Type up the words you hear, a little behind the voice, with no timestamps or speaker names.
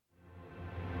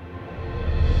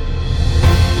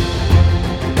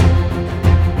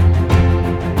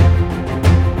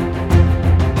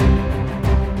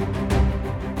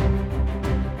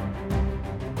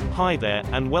Hi there,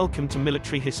 and welcome to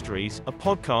Military Histories, a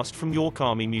podcast from York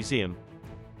Army Museum.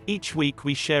 Each week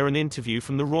we share an interview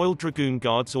from the Royal Dragoon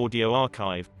Guard's audio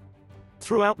archive.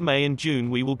 Throughout May and June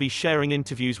we will be sharing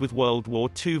interviews with World War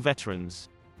II veterans.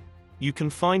 You can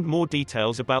find more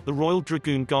details about the Royal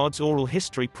Dragoon Guard's Oral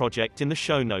History project in the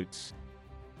show notes.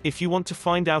 If you want to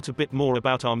find out a bit more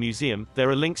about our museum, there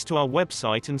are links to our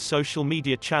website and social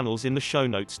media channels in the show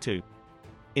notes too.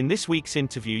 In this week's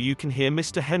interview you can hear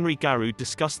Mr. Henry Garrood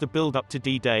discuss the build-up to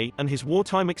D-Day, and his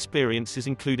wartime experiences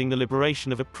including the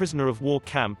liberation of a prisoner of war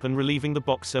camp and relieving the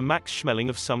boxer Max Schmeling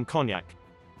of some cognac.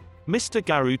 Mr.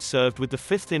 Garrood served with the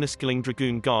 5th Inniskilling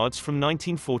Dragoon Guards from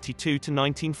 1942 to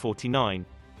 1949.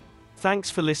 Thanks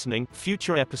for listening.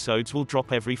 Future episodes will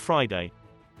drop every Friday.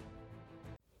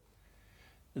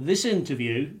 This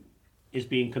interview is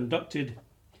being conducted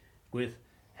with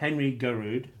Henry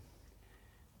Garrood,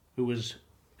 who was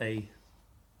a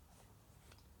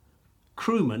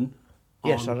crewman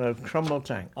on a Cromwell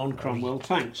tank. On Cromwell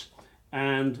tanks.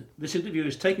 And this interview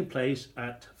is taking place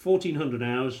at 1400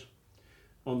 hours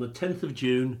on the 10th of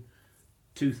June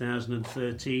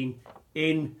 2013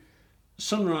 in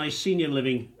Sunrise Senior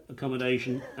Living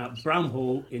Accommodation at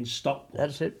Bramhall in Stockport.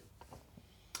 That's it.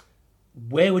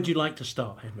 Where would you like to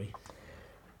start, Henry?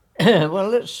 Well,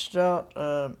 let's start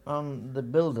on the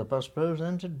build-up, I suppose,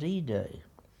 then to D-Day.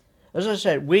 As I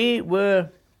said, we were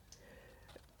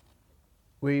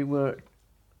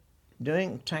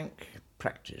doing tank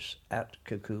practice at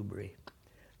Kirkcudbright,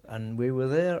 and we were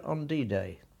there on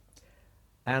D-Day.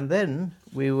 And then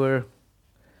we were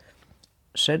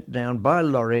sent down by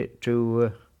lorry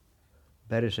to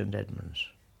Bury St Edmunds.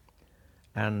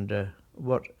 And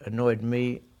what annoyed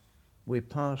me, we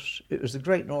passed, it was the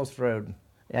Great North Road,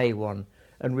 A1,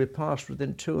 and we passed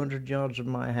within 200 yards of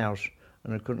my house,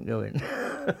 and I couldn't go in.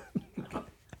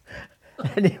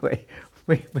 Anyway,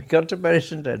 we got to Bury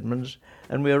St Edmunds,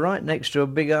 and we were right next to a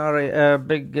big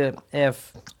American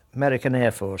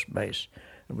Air Force base.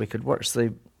 And we could watch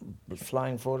the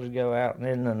flying forces go out and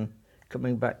in, and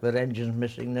coming back with engines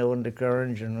missing, no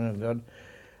undercarriage, and oh God.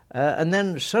 And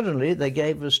then suddenly they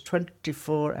gave us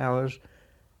 24 hours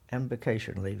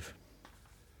embarkation leave.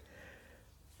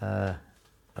 Well,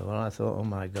 I thought, oh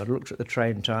my God, looked at the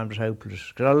train times, hopeless.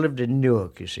 Because I lived in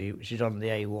Newark, you see, which is on the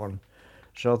A1.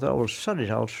 So I thought, well, sod it,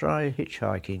 I'll try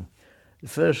hitchhiking. The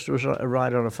first was a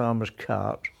ride on a farmer's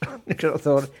cart. Because I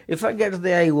thought, if I get to the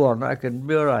A1, I can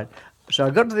be all right. So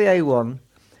I got to the A1,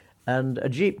 and a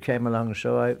Jeep came along,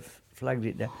 so I flagged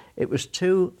it down. It was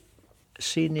two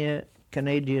senior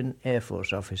Canadian Air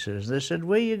Force officers. They said,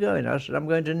 where are you going? I said, I'm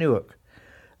going to Newark.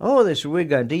 Oh, they said, we're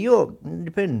going to York.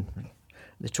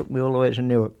 They took me all the way to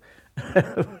Newark.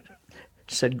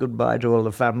 Said goodbye to all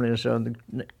the family and so on.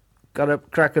 Got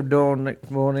up crack of dawn next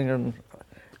morning and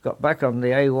got back on the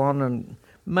A1 and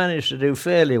managed to do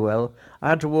fairly well. I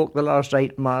had to walk the last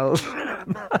 8 miles.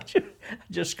 I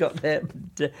just got there.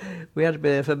 We had to be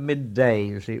there for midday,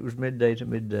 you see. It was midday to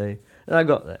midday. And I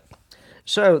got there.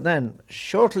 So then,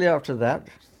 shortly after that,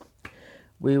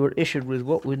 we were issued with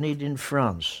what we need in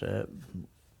France.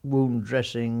 Wound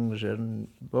dressings and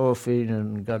morphine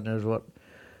and God knows what.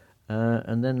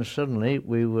 And then suddenly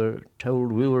we were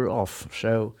told we were off.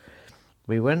 So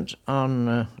we went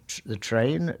on the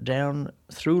train down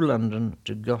through London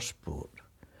to Gosport.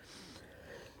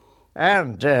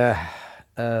 And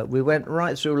we went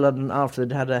right through London after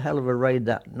they'd had a hell of a raid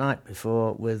that night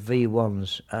before with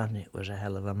V1s. And it was a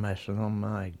hell of a mess, and oh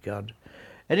my God.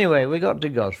 Anyway, we got to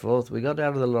Gosport. We got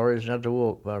out of the lorries and had to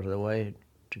walk part of the way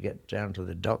to get down to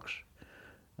the docks,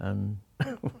 and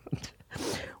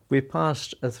we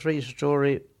passed a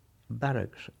 3-story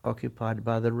barracks occupied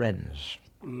by the Wrens.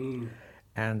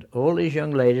 And all these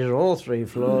young ladies, all 3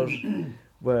 floors,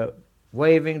 were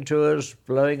waving to us,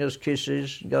 blowing us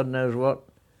kisses, God knows what,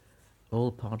 all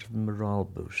part of the morale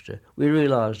booster. We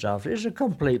realised after, it's a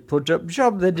complete put-up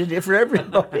job, they did it for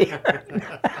everybody.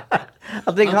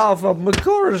 I think half of them were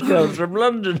chorus girls from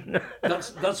London.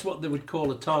 That's what they would call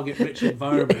a target-rich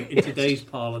environment in today's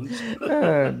parlance.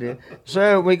 Oh dear.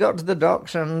 So we got to the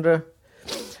docks, and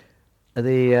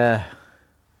the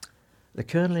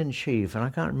Colonel-in-Chief, and I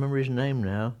can't remember his name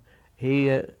now,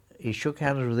 he shook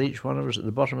hands with each one of us at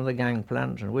the bottom of the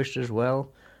gangplank and wished us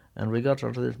well, and we got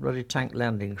onto this bloody tank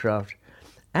landing craft.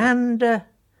 And, it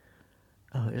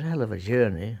was a hell of a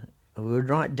journey. We were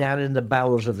right down in the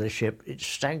bowels of the ship. It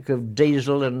stank of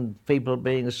diesel and people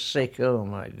being sick. Oh,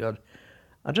 my God.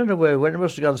 I don't know where we went. We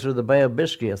must have gone through the Bay of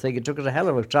Biscay. I think it took us a hell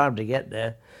of a time to get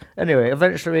there. Anyway,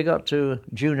 eventually we got to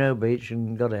Juno Beach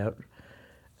and got out.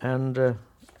 And the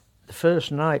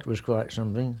first night was quite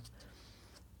something.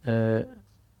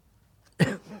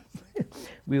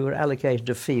 we were allocated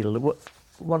a field,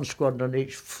 one squadron on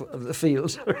each of the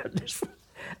fields.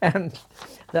 And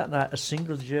that night a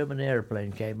single German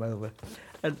aeroplane came over.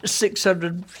 And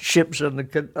 600 ships on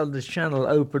the channel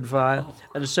opened fire,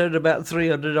 and so did about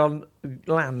 300 on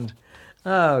land.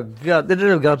 Oh, God, they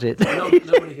didn't have got it.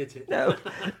 Nobody hit it. No,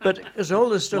 but because all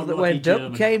the stuff that lucky went up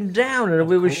German. came down, and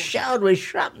we were showered with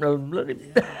shrapnel.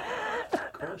 Bloody.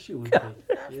 Of course you would be.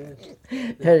 Yes.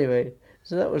 Anyway,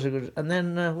 so that was a good. And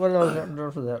then what else happened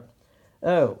after that?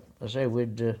 Oh, I say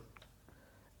we'd. The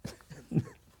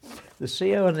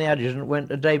CO and the adjutant went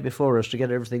a day before us to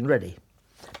get everything ready,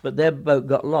 but their boat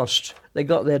got lost. They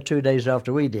got there 2 days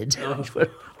after we did, which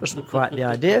wasn't quite the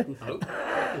idea. No.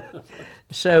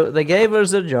 So they gave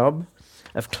us the job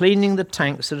of cleaning the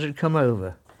tanks that had come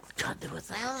over. God, there were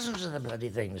thousands of the bloody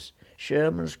things.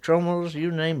 Shermans, Cromwells,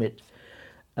 you name it.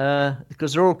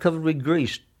 Because they're all covered with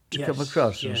grease to come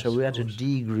across, and so we had to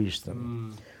degrease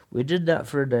them. We did that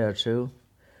for a day or two,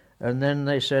 and then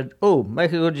they said, oh,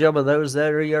 make a good job of those,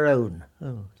 they're your own.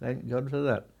 Oh, thank God for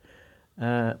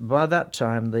that. By that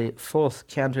time, the 4th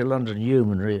County London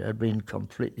Yeomanry had been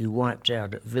completely wiped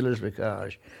out at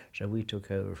Villers-Bocage, so we took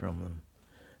over from them.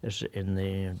 This in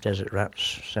the Desert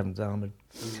Rats, 7th Armoured.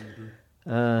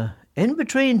 In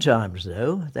between times,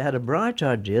 though, they had a bright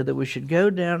idea that we should go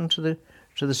down to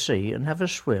the sea and have a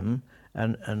swim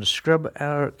and scrub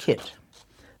our kit.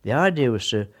 The idea was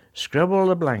to scrub all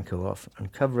the blanco off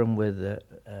and cover them with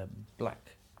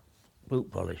black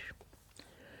boot polish.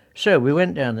 So we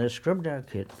went down there, scrubbed our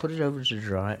kit, put it over to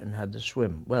dry, and had the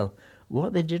swim. Well,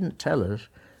 what they didn't tell us,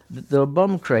 there were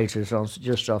bomb craters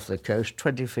just off the coast,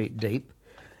 20 feet deep,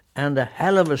 and a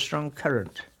hell of a strong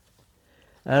current.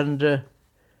 And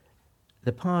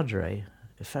the Padre,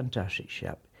 a fantastic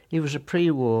chap, he was a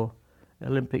pre-war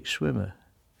Olympic swimmer.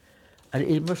 And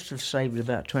he must have saved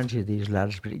about 20 of these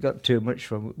lads, but it got too much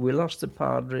for him. We lost the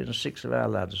Padre and 6 of our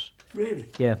lads. Really?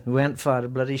 Yeah, we hadn't fired a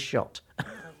bloody shot.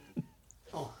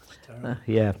 Oh, that's terrible.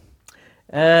 Yeah.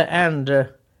 And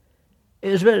it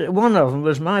was one of them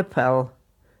was my pal,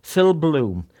 Phil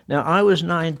Bloom. Now, I was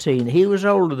 19. He was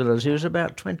older than us. He was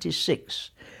about 26.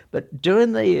 But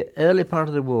during the early part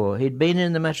of the war, he'd been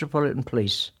in the Metropolitan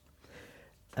Police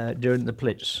during the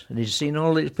Blitz, and he'd seen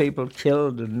all these people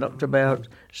killed and knocked about.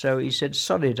 So he said,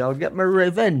 sod it, I'll get my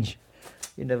revenge.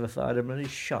 He never fired a bloody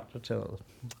shot at all.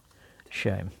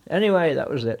 Shame. Anyway, that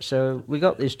was it. So we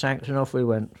got these tanks and off we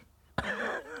went.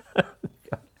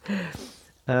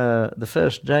 The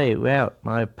first day we out,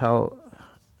 my pal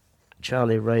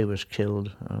Charlie Ray was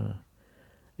killed.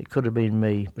 It could have been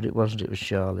me, but it wasn't. It was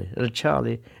Charlie. And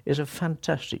Charlie is a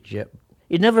fantastic chap.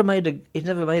 He never made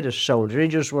a soldier. He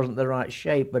just wasn't the right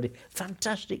shape. But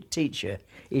fantastic teacher.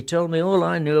 He told me all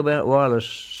I knew about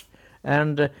wireless,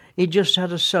 and he just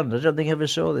had a son. I don't think I ever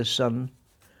saw this son.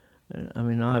 I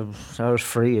mean, I was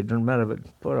free. It didn't matter. But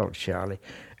poor old Charlie.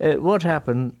 What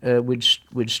happened?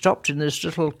 We'd stopped in this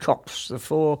little copse, the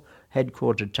 4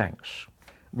 headquarter tanks.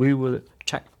 We were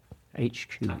TAC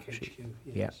HQ.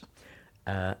 Yes.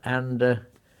 And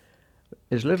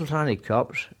there's little tiny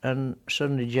cops, and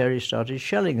suddenly Jerry started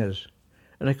shelling us.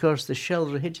 And of course the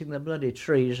shells were hitting the bloody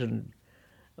trees, and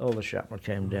all the shrapnel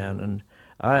came down, and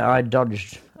I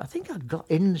dodged. I think I got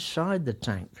inside the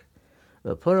tank.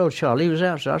 But poor old Charlie, he was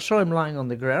outside. I saw him lying on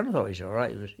the ground. I thought he's all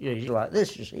right. He's like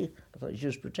this, you see. I thought he's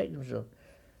just protecting himself.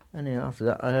 And after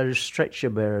that, I had his stretcher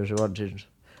bearers wanted,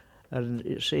 and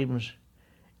it seems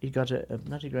he got a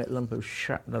not a great lump of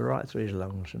shrapnel right through his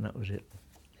lungs, and that was it.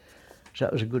 So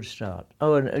that was a good start.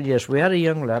 Oh, and yes, we had a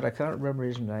young lad. I can't remember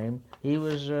his name. He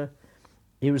was a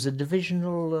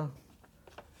divisional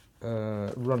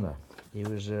runner. He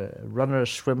was a runner,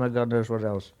 swimmer, God knows what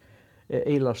else.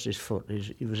 He lost his foot.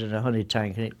 He was in a honey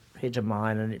tank, and it hit a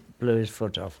mine, and it blew his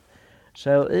foot off.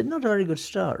 So not a very good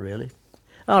start, really.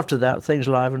 After that, things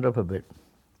livened up a bit.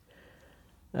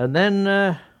 And then,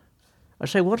 I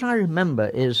say, what I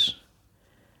remember is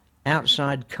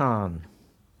outside Caen.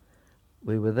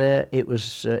 We were there. It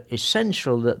was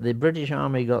essential that the British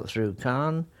Army got through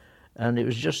Caen, and it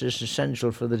was just as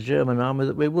essential for the German Army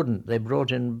that we wouldn't. They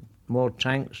brought in more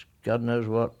tanks, God knows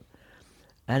what.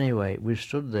 Anyway, we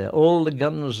stood there. All the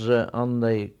guns on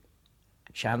the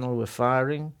channel were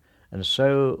firing, and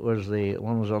so was the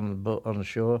ones on the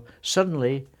shore.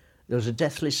 Suddenly, there was a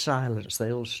deathly silence.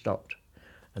 They all stopped.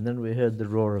 And then we heard the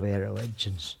roar of aero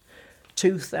engines.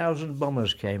 2,000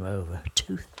 bombers came over,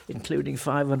 including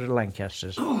 500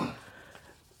 Lancasters.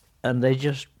 And they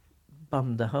just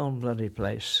bombed the whole bloody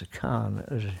place, Caen.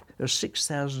 There were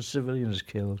 6,000 civilians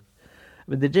killed.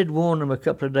 I mean, they did warn them a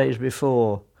couple of days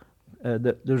before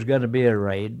that there was going to be a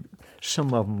raid.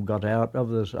 Some of them got out,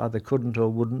 others either couldn't or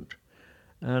wouldn't.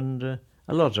 And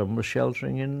A lot of them were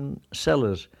sheltering in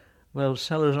cellars. Well,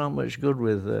 cellars aren't much good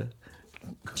with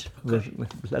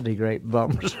bloody great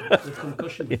bombs. The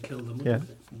concussion would kill them, wouldn't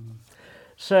it?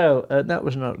 So that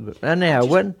was not good. Anyhow,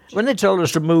 when they told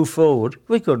us to move forward,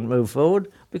 we couldn't move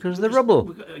forward because of the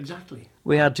rubble. Exactly.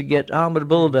 We had to get armoured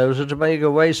bulldozer to make a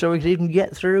way so we could even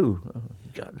get through. Oh,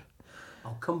 God.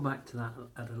 I'll come back to that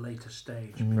at a later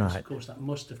stage. Because, Right. of course, that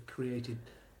must have created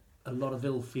a lot of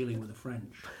ill feeling with the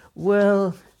French.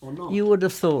 Well, Or not. you would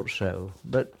have thought so,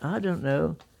 but I don't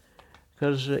know.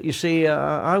 Because, you see,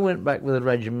 I went back with the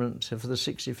regiment for the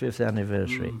 65th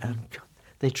anniversary, and God,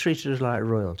 they treated us like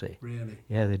royalty. Really?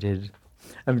 Yeah, they did.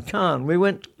 And Caen, we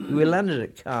landed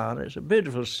at Caen. It's a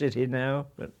beautiful city now,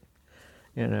 but,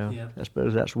 you know, Yeah. I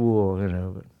suppose that's war, you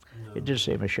know, but No. it did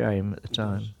seem a shame at the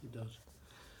time. It does.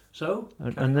 So?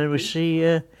 And then we see,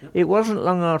 it wasn't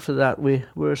long after that, we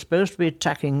were supposed to be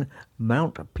attacking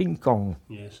Mount Pinkong.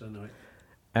 Yes, I know it.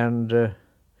 And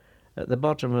at the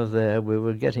bottom of there, we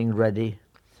were getting ready,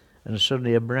 and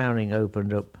suddenly a Browning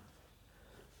opened up.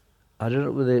 I don't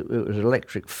know whether it was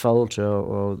electric fault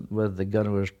or whether the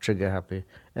gunner was trigger happy.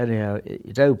 Anyhow,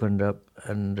 it opened up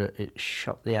and it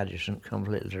shot the adjutant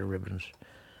completely to ribbons.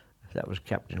 That was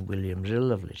Captain Williams, a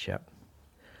lovely chap.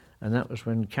 And that was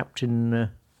when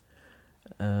Captain,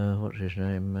 what's his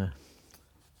name?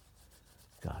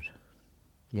 God,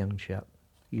 young chap,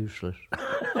 useless.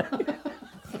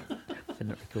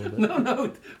 Didn't record that.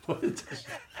 No.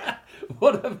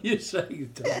 Whatever you say,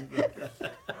 Tom.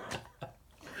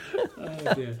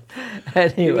 Oh dear.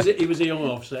 Anyway. He was a young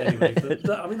officer anyway. But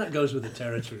that goes with the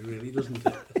territory, really, doesn't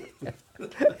it?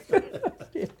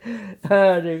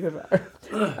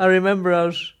 I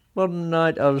remember one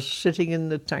night I was sitting in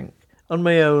the tank on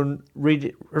my own,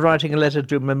 writing a letter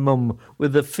to my mum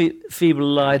with the feeble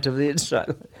light of the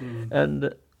inside,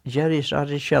 and Jerry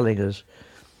started shelling us,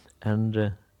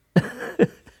 and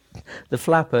the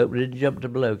flap opened and jumped a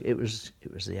bloke. It was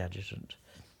the adjutant,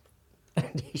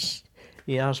 and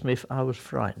he asked me if I was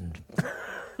frightened.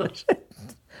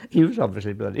 He was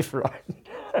obviously bloody frightened.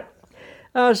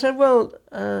 I said, well,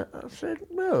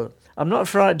 I'm not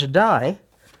frightened to die.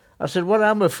 I said, what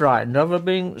am I frightened of? Of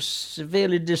being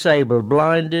severely disabled,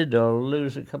 blinded, or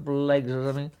lose a couple of legs or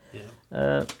something.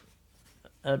 Yeah.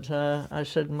 I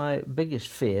said, my biggest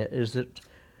fear is that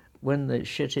when the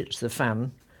shit hits the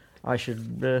fan, I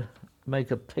should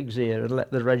make a pig's ear and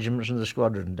let the regiments and the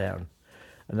squadron down.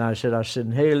 And I said, I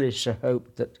sincerely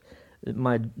hope that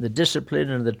the discipline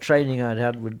and the training I'd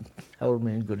had would hold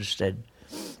me in good stead.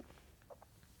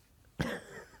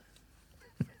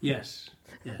 Yes.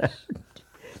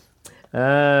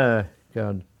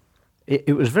 God.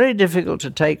 It was very difficult to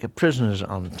take prisoners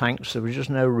on tanks. There was just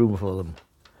no room for them.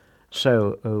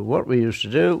 So what we used to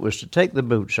do was to take the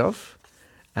boots off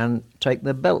and take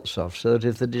their belts off, so that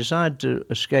if they decide to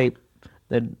escape,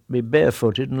 they'd be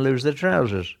barefooted and lose their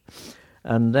trousers.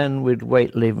 And then we'd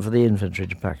wait leaving for the infantry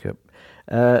to pack up.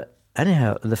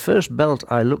 Anyhow, the first belt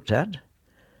I looked at,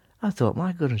 I thought,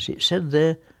 my goodness, it said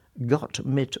there, Gott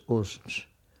mit uns,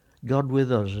 God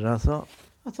with us. And I thought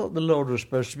the Lord was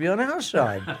supposed to be on our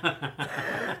side.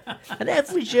 And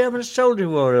every German soldier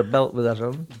wore a belt with that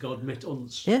on. God mit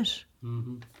uns. Yes.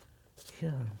 Mm-hmm.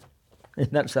 Yeah.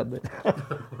 Isn't that something?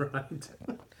 Right.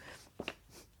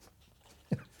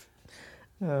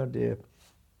 Oh, dear.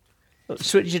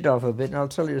 Switch it off a bit and I'll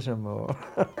tell you some more.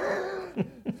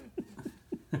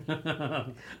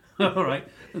 All right.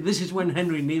 This is when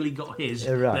Henry nearly got his,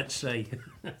 Right. let's say.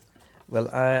 Well,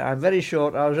 I'm very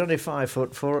short. I was only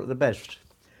 5'4" at the best.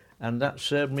 And that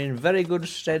served me in very good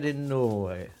stead in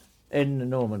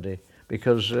Normandy,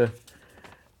 because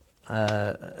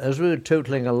as we were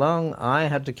tootling along, I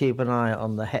had to keep an eye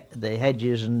on the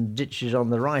hedges and ditches on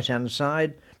the right-hand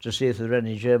side to see if there were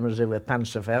any Germans. They were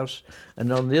Panzerfaust,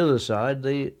 and on the other side,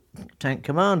 the tank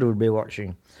commander would be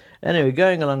watching. Anyway,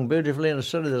 going along beautifully, and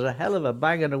suddenly there's a hell of a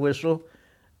bang and a whistle,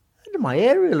 and my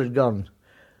aerial had gone.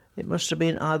 It must have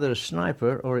been either a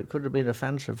sniper or it could have been a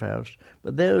Panzerfaust,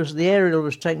 but the aerial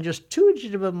was taken just 2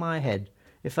 inches above my head.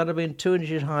 If I'd have been 2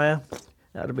 inches higher,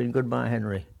 that would have been goodbye,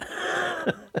 Henry.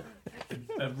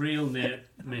 A real near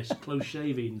miss, close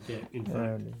shaving, in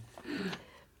fact.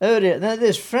 Oh dear, now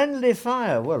this friendly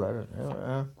fire, well, I don't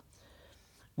know.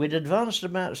 We'd advanced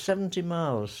about 70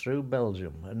 miles through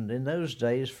Belgium, and in those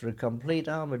days, for a complete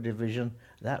armoured division,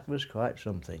 that was quite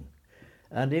something.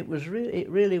 And it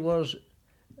really was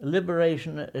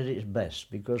liberation at its best,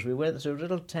 because we went through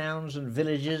little towns and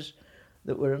villages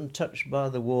that were untouched by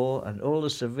the war, and all the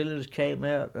civilians came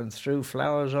out and threw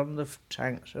flowers on the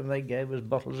tanks, and they gave us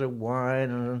bottles of wine.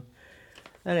 And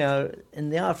anyhow, in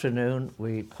the afternoon,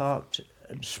 we parked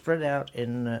and spread out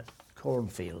in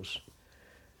cornfields,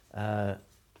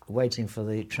 waiting for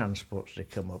the transports to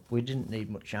come up. We didn't need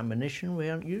much ammunition. We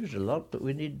hadn't used a lot, but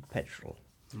we needed petrol.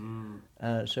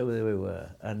 So there we were.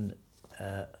 And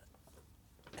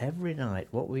every night,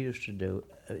 what we used to do,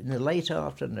 in the late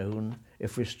afternoon,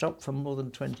 if we stopped for more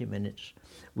than 20 minutes,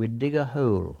 we'd dig a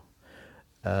hole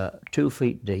 2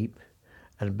 feet deep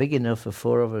and big enough for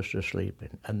 4 of us to sleep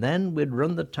in. And then we'd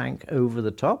run the tank over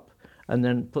the top and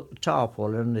then put the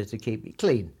tarpaulin under to keep it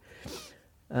clean.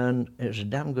 And it was a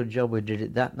damn good job we did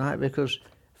it that night because,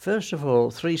 first of all,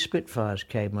 3 Spitfires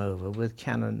came over with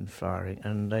cannon firing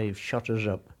and they shot us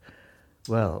up.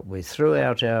 Well, we threw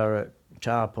out our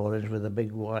tarpaulins with a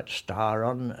big white star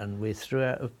on, and we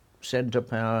sent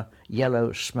up our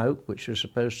yellow smoke, which was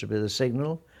supposed to be the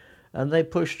signal, and they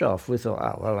pushed off. We thought,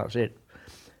 oh, well, that's it.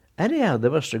 Anyhow, they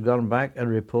must have gone back and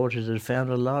reported they'd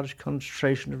found a large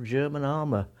concentration of German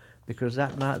armour, because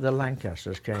that night the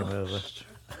Lancasters came over.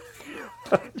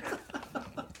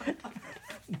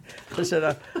 I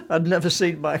said, I'd never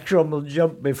seen my Cromwell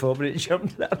jump before, but it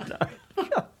jumped that night.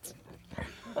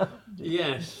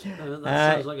 Yes, that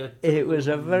sounds like a... It was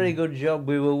a very good job.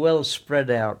 We were well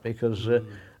spread out because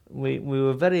we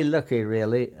were very lucky,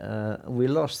 really. We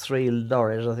lost 3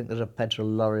 lorries. I think there's a petrol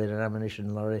lorry and an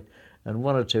ammunition lorry, and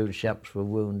 1 or 2 chaps were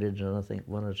wounded, and I think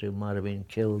 1 or 2 might have been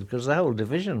killed because the whole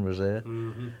division was there.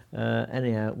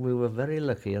 Anyhow, we were very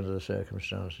lucky under the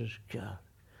circumstances. God.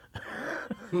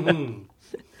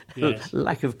 Yes.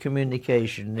 Lack of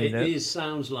communication. It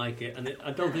sounds like it, and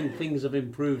I don't think things have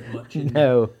improved much in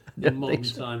modern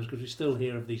times, because we still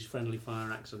hear of these friendly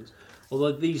fire accidents.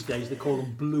 Although these days they call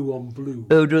them blue on blue.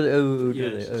 Oh, do they? Oh, yes, do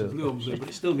they? it's a blue on blue, but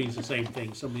it still means the same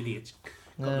thing. Some idiots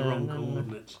got the wrong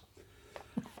coordinates.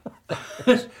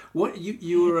 What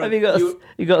you were? Have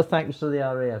you got thanks to the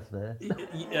RAF there?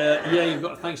 Yeah, you've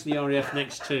got thanks to the RAF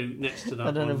next to that.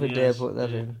 I don't know if we dare put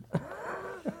that in.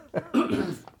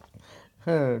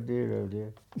 Oh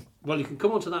dear. Well, you can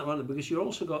come on to that one because you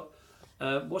also got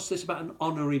what's this about an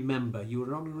honorary member? You were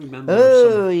an honorary member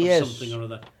of something or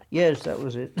other. Yes, that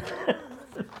was it.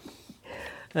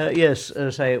 Yes,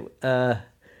 so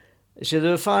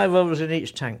there were 5 of us in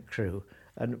each tank crew,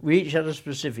 and we each had a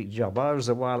specific job. I was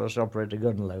the wireless operator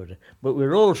gun loader, but we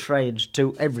were all trained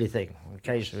to everything in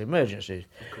case of emergencies.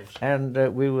 Of course.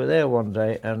 And we were there one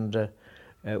day, and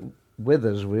with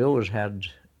us we always had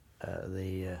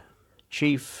the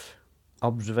chief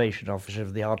observation officer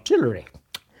of the artillery.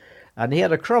 And he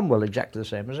had a Cromwell exactly the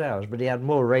same as ours, but he had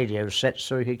more radio sets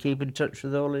so he could keep in touch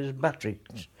with all his batteries.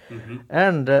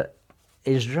 And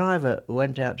his driver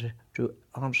went out to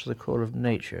answer the call of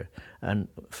nature and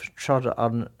trod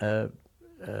on a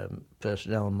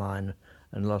personnel mine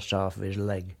and lost half of his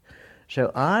leg.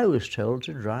 So I was told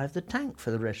to drive the tank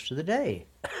for the rest of the day.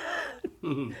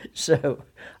 So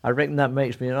I reckon that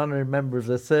makes me an honorary member of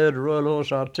the 3rd Royal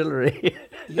Horse Artillery.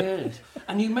 Yes,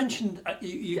 and you mentioned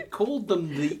you called them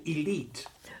the elite.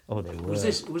 Oh, they were. Was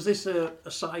this a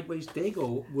sideways dig,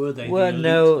 or were they? Well, the elite?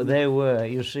 no, they were.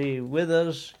 You see, with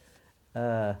us,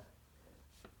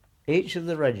 each of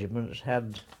the regiments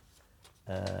had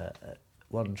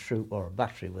 1 troop or a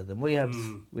battery with them. We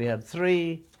had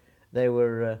 3. They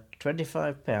were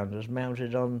 25-pounders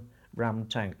mounted on Ram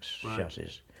tanks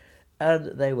chassis.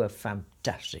 And they were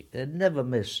fantastic. They never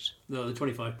missed. No, the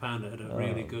 25-pounder had a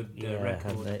really good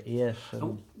record. Yes.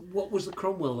 And what was the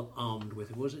Cromwell armed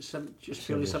with? Was it just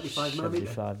purely 75 millimetre?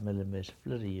 75 millimetre.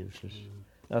 Bloody useless.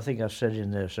 I think I've said in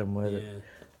there somewhere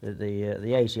that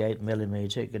the 88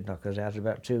 millimetre could knock us out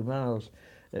about 2 miles.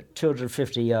 At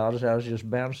 250 yards, I was just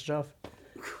bounced off.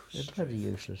 It's bloody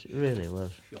useless. It really was.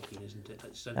 Shocking, isn't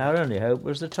it? Our only hope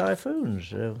was the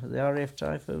Typhoons, the RAF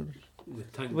Typhoons.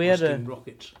 With tank-busting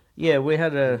rockets. Yeah, we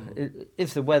had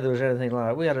if the weather was anything like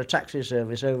that, we had a taxi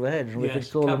service overhead and we could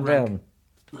call them down.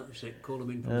 That was it, call them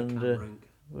in from the cam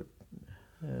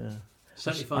rank.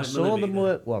 75 I saw them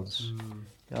work once.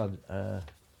 God,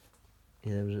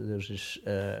 there was this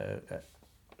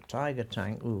Tiger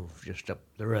tank, just up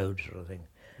the road sort of thing.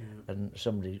 And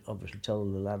somebody obviously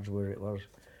told the lads where it was.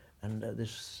 And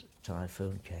this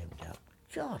Typhoon came down.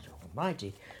 God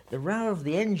almighty, the row of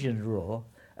the engine roar,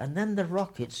 and then the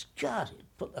rockets, God, it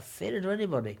put the fear into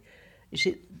anybody. You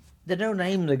see, they don't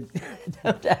aim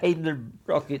the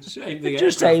rockets, aim the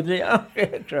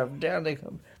aircraft, down they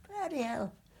come. Bloody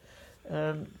hell.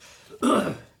 And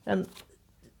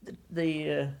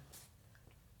the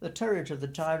turret of the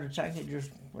Tiger tank, it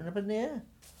just went up in the air.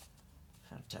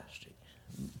 Fantastic.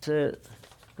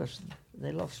 Because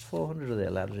they lost 400 of their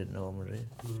lads in Normandy.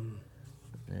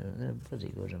 They're pretty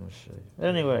good, I must say.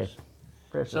 Anyway.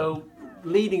 So,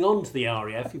 leading on to the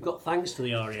RAF, you've got thanks to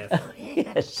the RAF.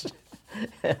 Yes.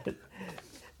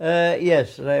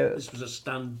 Yes. This was a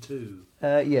stand to.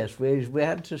 Yes, we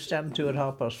had to stand to at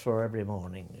 4:30 every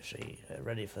morning, you see,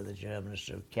 ready for the Germans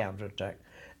to counterattack.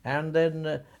 And then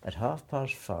at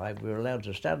 5:30 we were allowed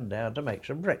to stand down to make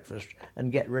some breakfast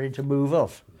and get ready to move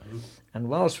off. Mm-hmm. And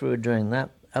whilst we were doing that,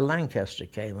 a Lancaster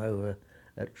came over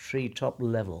at treetop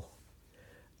level,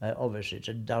 obviously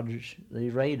to dodge the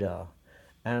radar.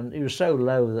 And it was so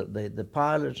low that the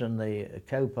pilot and the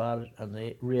co-pilot and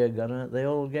the rear gunner, they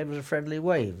all gave us a friendly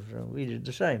wave. So we did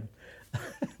the same.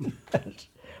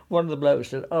 One of the blokes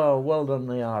said, "Oh, well done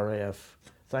the RAF.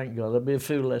 Thank God, there'll be a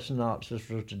few less Nazis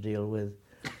for us to deal with."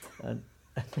 And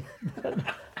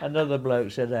another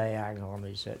bloke said, "Hey, hang on,"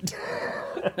 he said.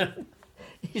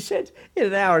 He said, "In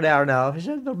an hour and a half," he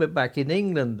said, "they'll be back in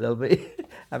England. They'll be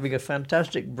having a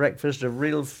fantastic breakfast of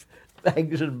real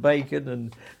eggs and bacon,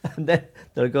 and then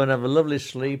they'll go and have a lovely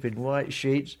sleep in white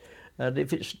sheets. And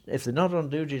if they're not on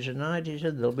duty tonight," he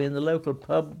said, "they'll be in the local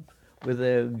pub with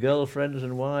their girlfriends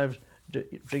and wives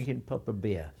drinking proper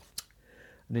beer."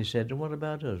 And he said, "And what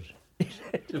about us?" He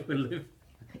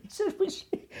said, "We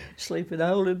sleep in a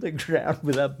hole in the ground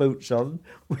with our boots on,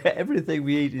 where everything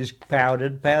we eat is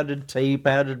powdered tea,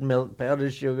 powdered milk,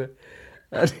 powdered sugar."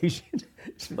 And he said,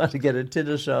 "It's about to get a tin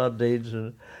of sardines."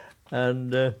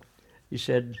 And he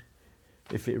said,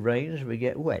 "If it rains, we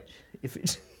get wet. If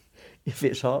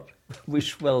it's hot, we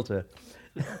swelter."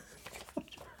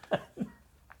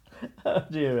 Oh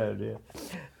dear.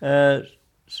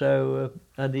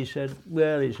 And he said,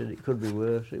 "It could be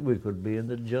worse. We could be in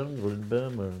the jungle in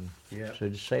Burma." And yeah.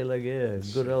 Said, "C'est la guerre,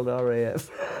 good old RAF."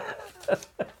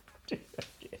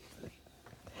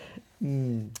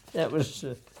 That was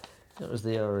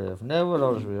the RAF. Now what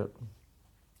else we got?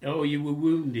 Oh, you were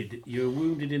wounded. You were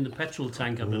wounded in the petrol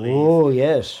tank, I believe. Oh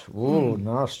yes. Oh,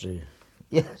 nasty.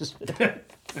 Yes.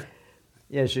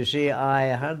 Yes, you see, I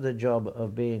had the job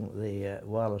of being the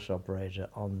wireless operator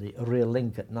on the rear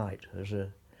link at night.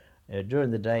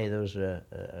 During the day there was a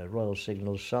Royal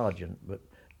Signals sergeant, but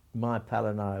my pal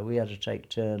and I, we had to take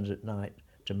turns at night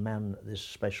to man this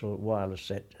special wireless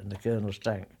set in the Colonel's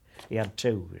tank. He had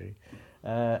two, really.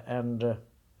 And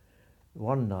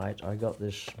one night I got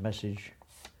this message,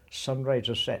 "Sunray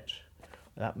set."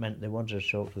 That meant they wanted to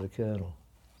talk to the Colonel,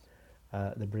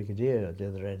 the Brigadier at the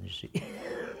other end, you see.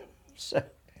 So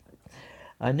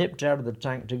I nipped out of the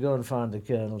tank to go and find the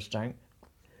Colonel's tank,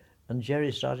 and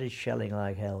Jerry started shelling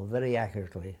like hell, very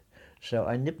accurately. So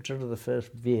I nipped out of the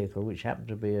first vehicle, which happened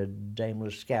to be a Daimler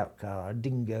Scout car, a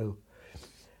Dingo.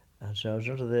 And so I was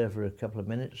under there for a couple of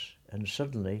minutes, and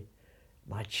suddenly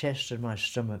my chest and my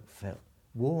stomach felt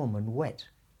warm and wet.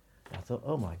 I thought,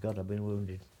 "Oh my God, I've been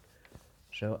wounded."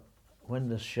 So when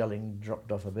the shelling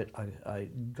dropped off a bit, I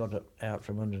got out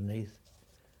from underneath,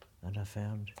 and I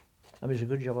found... it's a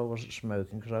good job I wasn't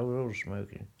smoking, because I was always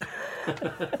smoking.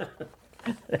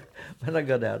 When I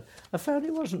got out, I found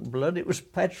it wasn't blood, it was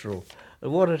petrol.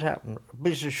 And what had happened, a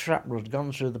piece of shrapnel had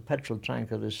gone through the petrol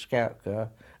tank of this Scout car,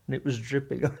 and it was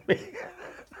dripping on me.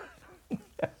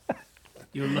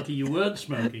 You're lucky you weren't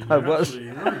smoking. I was.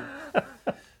 Right.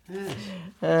 Yes.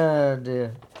 Oh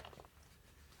dear.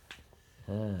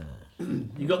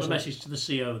 You got the message to the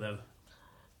CO though?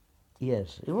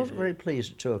 Yes, he wasn't very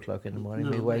pleased at 2 o'clock in the morning,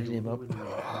 me waking him up.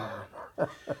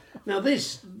 Now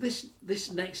this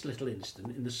next little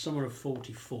incident in the summer of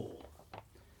 '44,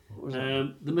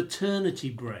 the maternity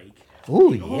break.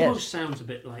 Oh, it yes. almost sounds a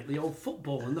bit like the old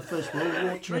football in the First World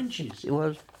War trenches. It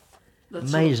was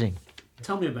amazing.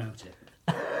 Tell me about it.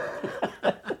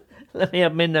 Let me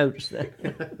have my notes there.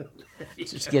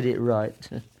 Just get it right.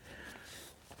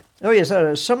 Oh yes,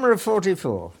 summer of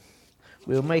 '44.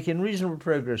 We were making reasonable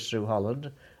progress through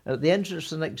Holland. At the entrance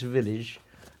to the next village,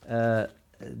 there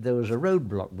was a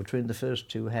roadblock between the first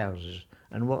two houses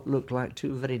and what looked like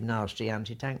two very nasty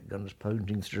anti-tank guns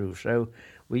pointing through. So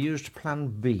we used Plan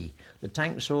B. The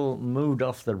tanks all moved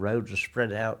off the road and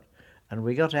spread out, and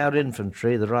we got our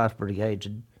infantry, the Rifle Brigade,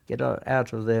 to get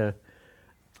out of their,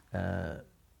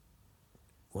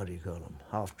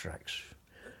 half-tracks,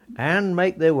 and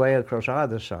make their way across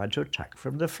either side to attack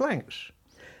from the flanks.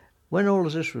 When all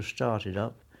of this was started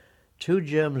up, 2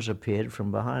 Germans appeared from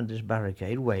behind this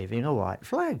barricade waving a white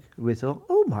flag. We thought,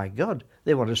 "Oh my God,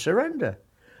 they want to surrender."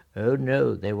 Oh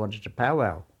no, they wanted to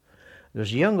powwow. There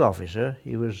was a young officer,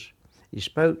 he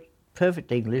spoke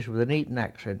perfect English with an Eton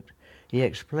accent. He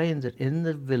explained that in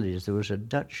the village there was a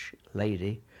Dutch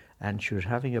lady and she was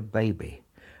having a baby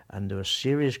and there were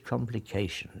serious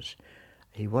complications.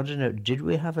 He wanted to know, did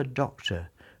we have a doctor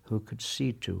who could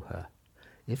see to her?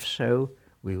 If so,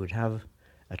 we would have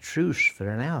a truce for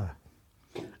an hour.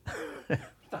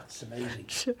 That's amazing.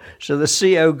 So the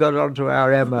CO got onto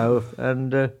our MO,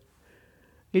 and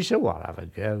He said, well, have a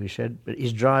go, he said. But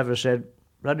his driver said,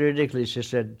 bloody ridiculous, he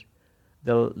said,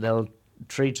 they'll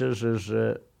treat us as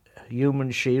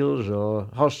human shields or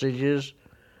hostages.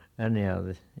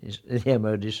 Anyhow, the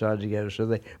MO decided to go, so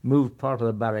they moved part of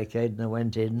the barricade and they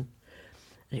went in.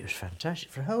 And it was fantastic.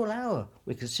 For a whole hour,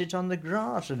 we could sit on the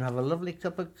grass and have a lovely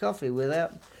cup of coffee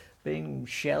without being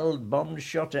shelled, bombed,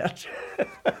 shot at.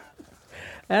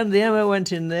 And the MO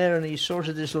went in there and he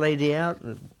sorted this lady out,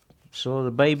 saw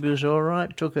the baby was all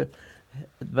right, took the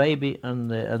baby and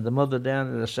the mother down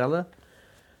in the cellar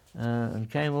and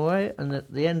came away. And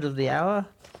at the end of the hour,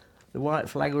 the white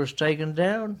flag was taken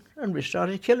down and we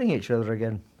started killing each other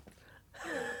again.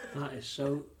 That is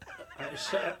so...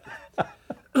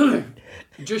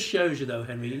 It just shows you, though,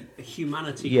 Henry,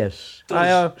 humanity. Yes, I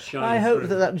hope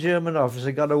that German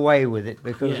officer got away with it,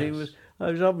 because he was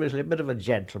obviously a bit of a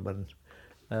gentleman.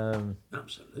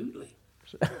 Absolutely.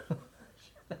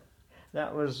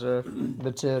 That was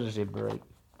maternity break.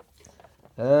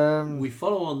 We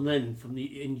follow on then from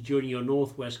during your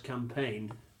Northwest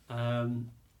campaign.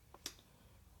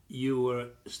 You were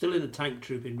still in the tank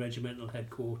troop in regimental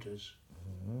headquarters,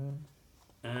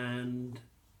 and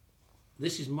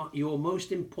this is your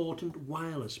most important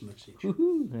wireless message. Yeah. I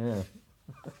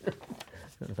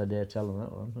don't know if I dare tell them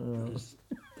that one.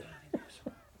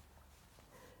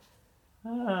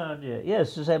 Oh dear.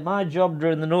 Yes, to say my job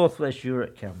during the Northwest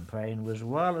Europe campaign was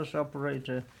wireless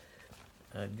operator,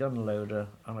 gun loader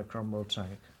on a Cromwell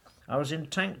tank. I was in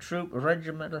tank troop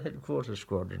regimental headquarters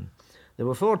squadron. There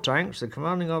were 4 tanks, the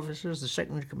commanding officers, the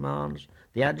secondary commands,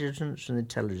 the adjutants and the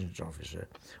intelligence officer.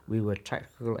 We were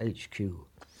tactical HQ.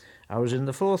 I was in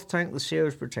the 4th tank, the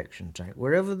CO's protection tank.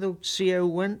 Wherever the CO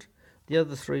went, the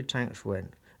other 3 tanks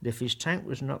went. And if his tank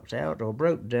was knocked out or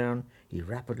broke down, he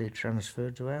rapidly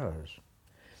transferred to ours.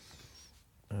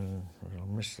 I'll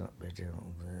miss that bit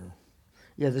out there.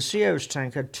 Yeah, the CO's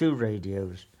tank had 2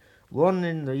 radios. One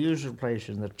in the usual place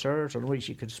in the turret, on which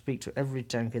he could speak to every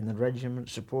tank in the regiment,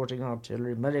 supporting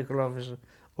artillery, medical officer,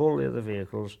 all the other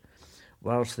vehicles,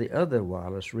 whilst the other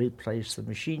wireless replaced the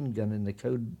machine gun in the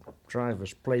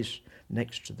co-driver's place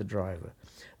next to the driver.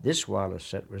 This wireless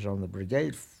set was on the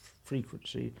brigade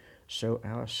frequency, so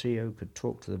our CO could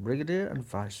talk to the brigadier and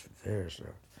vice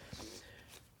versa.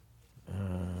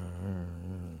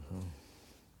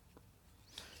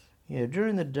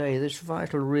 During the day, this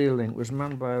vital real link was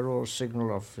manned by a Royal Signal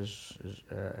Office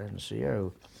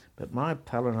NCO, but my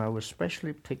pal and I were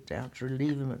specially picked out to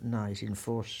relieve him at night in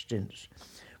 4 stints.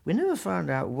 We never found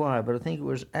out why, but I think it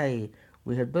was A,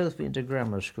 we had both been to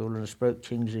grammar school and spoke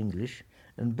King's English,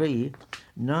 and B,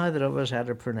 neither of us had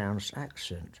a pronounced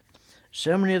accent.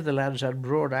 So many of the lads had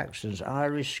broad accents,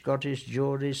 Irish, Scottish,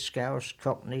 Geordie, Scouse,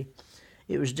 Cockney.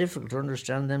 It was difficult to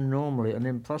understand them normally and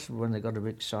impossible when they got a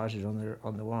bit excited on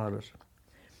the wireless.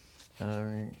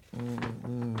 Where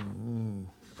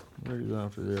do you go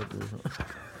after that?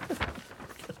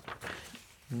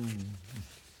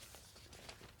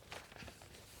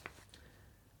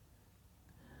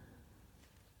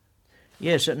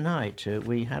 Yes, at night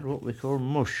we had what we call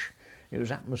mush. It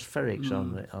was atmospherics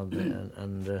on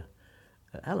the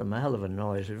hell of a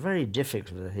noise. It was very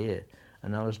difficult to hear.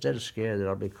 And I was dead scared that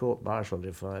I'd be caught marshaled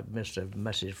if I missed a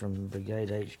message from Brigade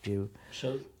HQ.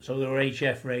 So there were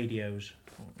HF radios,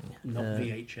 not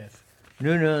VHF?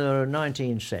 No, there were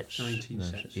 19 sets. 19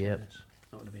 sets, yep. Yes.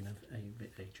 That would have been a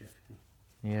bit HF.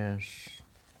 Yes.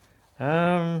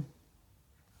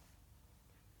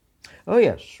 Oh,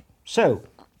 yes. So,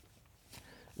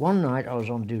 one night I was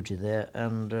on duty there,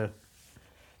 and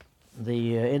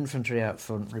the infantry out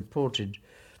front reported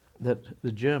that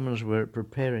the Germans were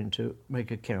preparing to make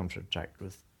a counterattack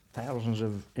with thousands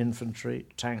of infantry,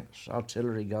 tanks,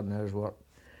 artillery, God knows what.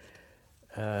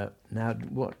 Now,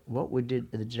 what we did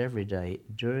every day,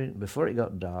 before it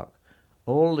got dark,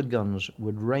 all the guns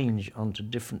would range onto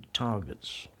different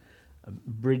targets,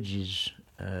 bridges,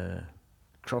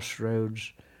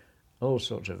 crossroads, all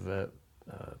sorts of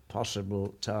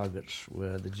possible targets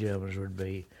where the Germans would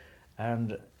be,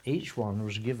 and each one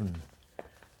was given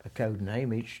a code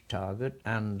name, each target,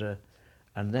 and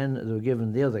then they were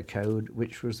given the other code,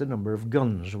 which was the number of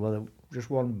guns, whether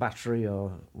just one battery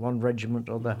or one regiment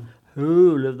or the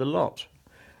whole of the lot.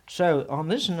 So on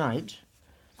this night,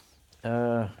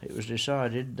 it was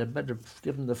decided they'd better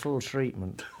give them the full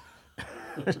treatment.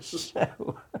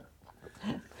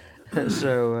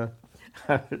 So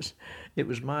it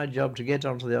was my job to get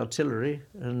onto the artillery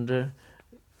and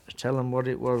tell them what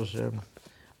it was.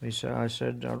 I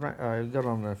said, I got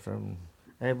on there from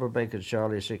Abel Baker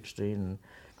Charlie 16, and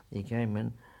he came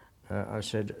in. I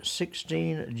said,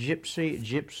 16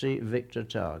 Gypsy Victor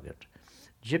target.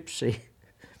 Gypsy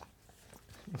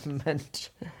meant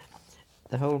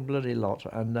the whole bloody lot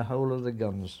and the whole of the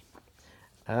guns.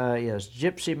 Yes,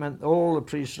 Gypsy meant all the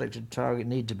pre-selected target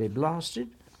need to be blasted,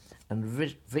 and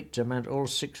Victor meant all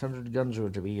 600 guns were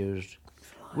to be used.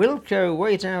 Wilco,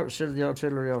 wait out, said the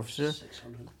artillery officer.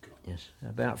 600 guns. Yes,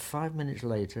 about 5 minutes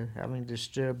later, having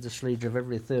disturbed the sleep of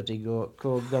every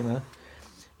 30-corps gunner,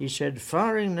 he said,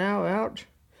 firing now, out.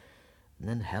 And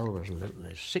then hell was lit.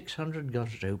 600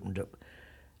 guns opened up,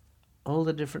 all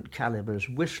the different calibers,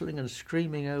 whistling and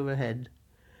screaming overhead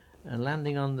and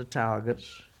landing on the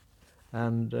targets.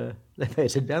 And they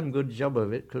made a damn good job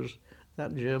of it, because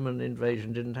that German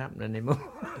invasion didn't happen anymore.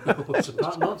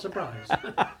 Not surprised.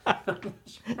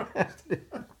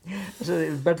 So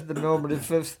it was better than Normandy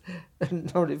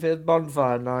 5th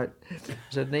bonfire night.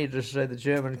 So needless to say, the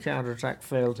German counterattack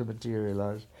failed to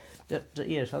materialise.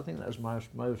 Yes, I think that's my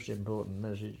most important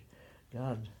message.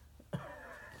 God.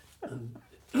 And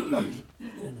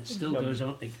it still goes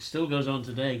on. It still goes on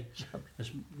today.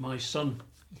 As my son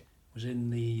was in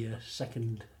the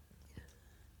second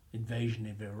invasion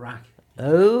of Iraq.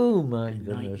 Oh my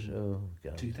goodness! Oh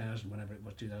God! 2000, whenever it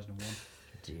was, 2001.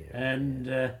 Dear.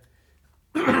 And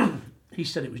he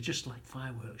said it was just like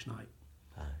fireworks night.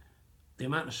 The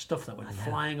amount of stuff that went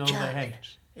flying overhead.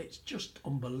 It's just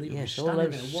unbelievable. Yes, all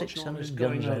standing those there watching all this 600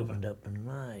 going guns over. opened up, and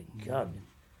my God.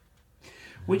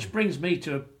 Which brings me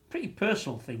to a pretty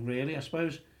personal thing, really, I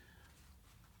suppose.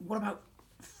 What about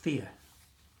fear?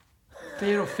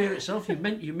 Fear of fear itself?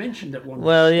 You mentioned at one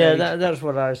Well, stage. yeah, that's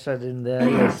what I said in there.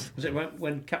 Yes. Was it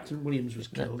when Captain Williams was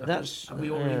killed? Have we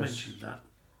already mentioned that?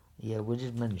 Yeah, we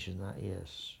did mention that.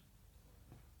 Yes.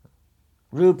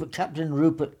 Captain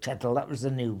Rupert Kettle. That was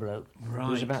the new bloke. Right.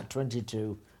 He was about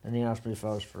 22, and he asked me if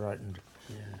I was frightened.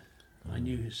 Yeah, I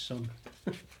knew his son.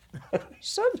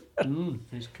 Son.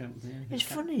 His captain. Yeah, It's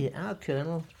funny. Our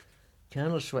Colonel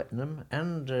Swettenham,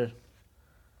 and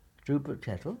Rupert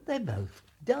Kettle, they both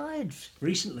died.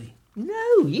 Recently?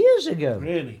 No, years ago.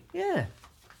 Really? Yeah.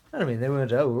 I mean, they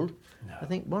weren't old. No. I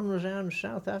think one was down in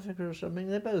South Africa or something.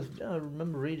 They both, I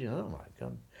remember reading, oh my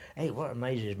God. Hey, what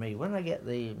amazes me, when I get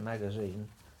the magazine,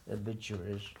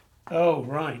 obituaries, Oh,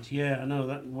 right. Yeah, I know.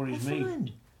 That I worries me.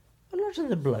 find a lot of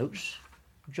the blokes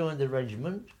joined the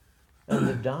regiment and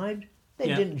they died. They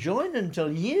Yeah. didn't join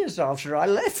until years after I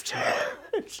left.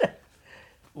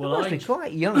 Well, I must I be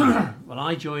quite young. Well,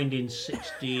 I joined in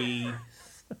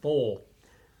 '64,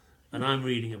 and I'm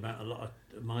reading about a lot of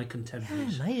my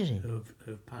contemporaries Amazing.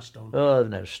 who've passed on. Oh,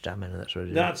 no stamina, that's what it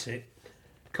is. That's it.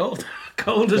 Cold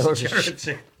as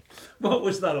charity. What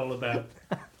was that all about?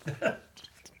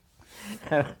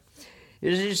 It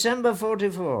was December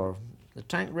 44. The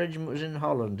tank regiment was in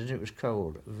Holland and it was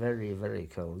cold, very, very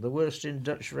cold. The worst in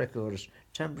Dutch records,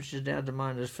 temperatures down to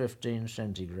minus 15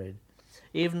 centigrade.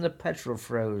 Even the petrol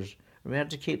froze, and we had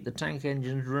to keep the tank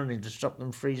engines running to stop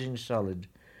them freezing solid.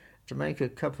 To make a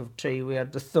cup of tea, we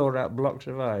had to thaw out blocks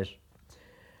of ice.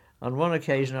 On one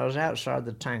occasion, I was outside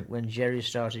the tank when Jerry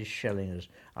started shelling us.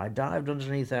 I dived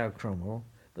underneath our Cromwell,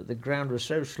 but the ground was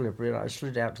so slippery that I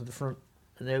slid out to the front,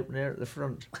 in the open air at the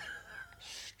front.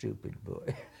 Stupid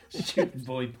boy. Stupid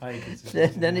boy Pike.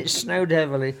 Then it snowed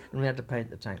heavily, and we had to paint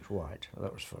the tanks white. Well,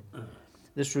 that was fun.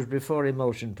 This was before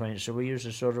emulsion paint, so we used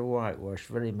a sort of whitewash,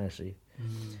 very messy.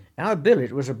 Our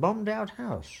billet was a bombed-out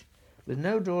house, with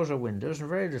no doors or windows and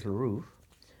very little roof.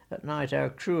 At night, our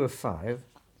crew of 5,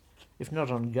 if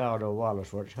not on guard or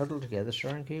wireless watch, huddled together so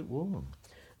and keep warm.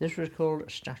 This was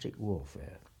called static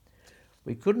warfare.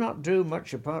 We could not do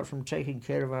much apart from taking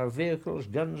care of our vehicles,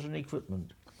 guns and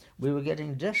equipment. We were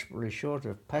getting desperately short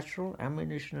of petrol,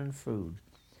 ammunition and food.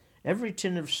 Every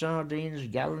tin of sardines,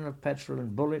 gallon of petrol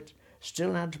and bullet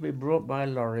still had to be brought by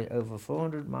lorry over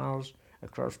 400 miles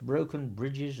across broken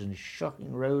bridges and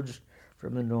shocking roads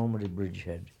from the Normandy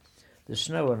bridgehead. The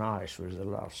snow and ice was the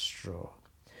last straw.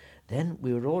 Then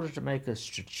we were ordered to make a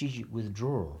strategic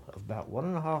withdrawal of about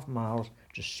 1.5 miles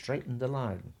to straighten the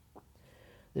line.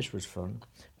 This was fun.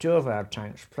 2 of our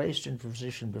tanks, placed in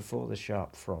position before the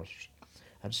sharp frost,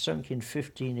 had sunk in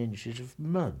 15 inches of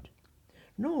mud.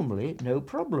 Normally, no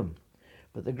problem,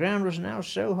 but the ground was now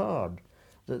so hard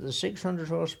that the 600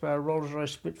 horsepower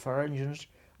Rolls-Royce Spitfire engines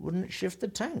wouldn't shift the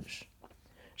tanks.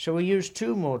 So we used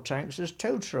 2 more tanks as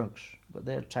tow trucks, but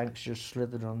their tanks just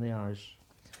slithered on the ice.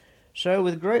 So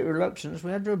with great reluctance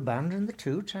we had to abandon the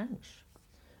 2 tanks.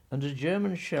 Under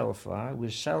German shell fire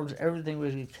we salvaged everything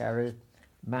we could carry,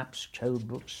 maps, code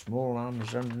books, small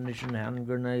arms, ammunition, hand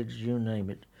grenades, you name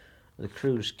it, the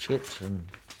crew's kit and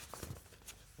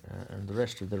the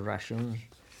rest of the rations.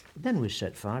 Then we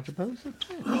set fire to both the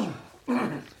tanks.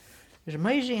 It's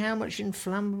amazing how much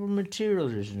inflammable material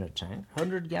there is in a tank.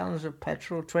 100 gallons of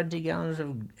petrol, 20 gallons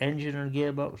of engine and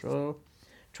gearbox oil,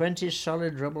 20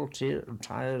 solid rubble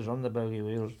tyres on the bogie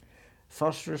wheels,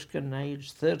 phosphorus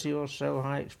grenades, 30 or so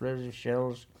high explosive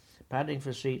shells, padding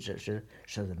for seats, etc.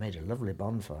 So they made a lovely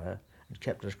bonfire and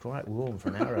kept us quite warm for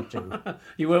an hour or two.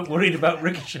 You weren't worried about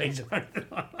ricochets or anything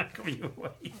like that coming your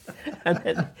way? And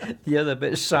then the other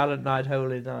bit, Silent Night,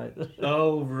 Holy Night.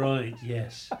 Oh, right,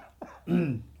 yes.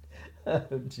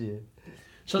 Oh dear.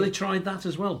 So they tried that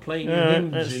as well, playing Yeah,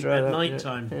 hymns let's at try that, night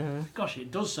time. yeah. Gosh, it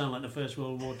does sound like the First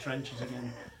World War trenches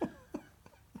again.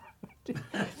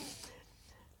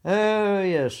 Oh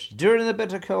yes. During the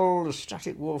bitter cold, the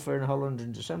static warfare in Holland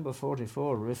in December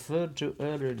 44, referred to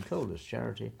earlier in Coldest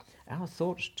Charity, our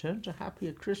thoughts turned to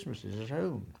happier Christmases at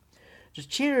home. To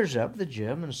cheer us up, the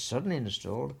Germans suddenly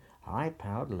installed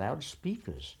high-powered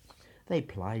loudspeakers. They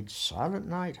played Silent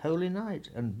Night, Holy Night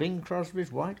and Bing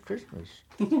Crosby's White Christmas.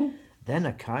 Then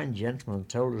a kind gentleman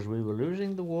told us we were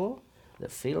losing the war,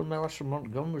 that Field Marshal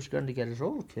Montgomery was going to get us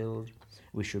all killed.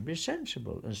 We should be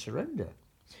sensible and surrender.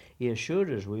 He assured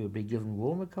us we would be given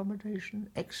warm accommodation,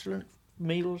 excellent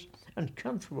meals and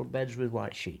comfortable beds with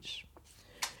white sheets.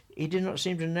 He did not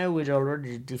seem to know we'd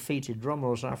already defeated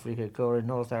Rommel's Afrika Korps in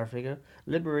North Africa,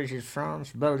 liberated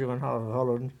France, Belgium and half of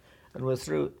Holland, and were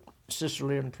through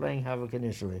Sicily and playing havoc in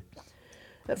Italy.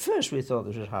 At first we thought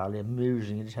this was highly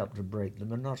amusing and it helped to break the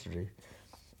monotony.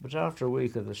 But after a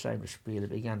week of the same spiel, it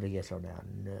began to get on our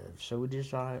nerves, so we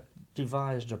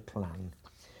devised a plan.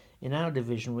 In our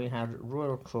division we had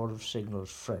Royal Corps of Signals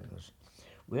friends.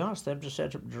 We asked them to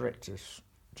set up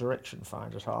direction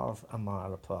finders half a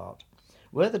mile apart.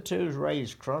 Where the two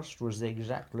rays crossed was the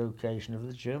exact location of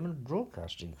the German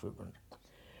broadcasting equipment.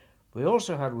 We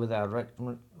also had with our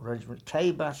regiment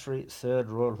K Battery, 3rd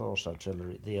Royal Horse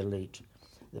Artillery, the elite.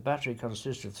 The battery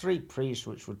consisted of 3 priests,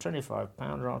 which were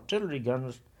 25-pounder artillery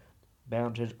guns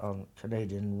mounted on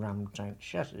Canadian ram tank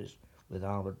chassis with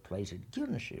armoured-plated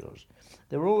gun shields.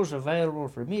 They were always available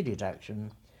for immediate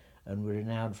action and were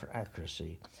renowned for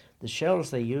accuracy. The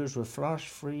shells they used were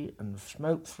flash-free and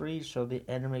smoke-free, so the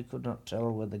enemy could not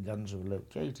tell where the guns were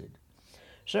located.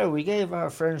 So we gave our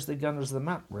friends the gun as the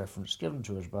map reference given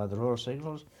to us by the Royal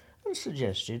Signals and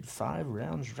suggested 5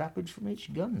 rounds rapid from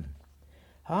each gun.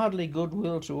 Hardly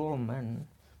goodwill to all men,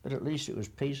 but at least it was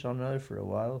peace on earth for a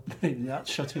while. That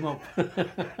shut him up.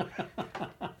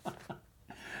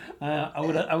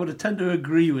 I would tend to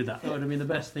agree with that. That would have been the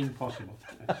best thing possible.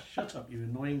 Shut up, you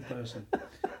annoying person.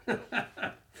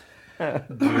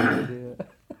 Dear.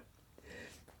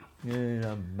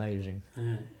 Yeah, amazing.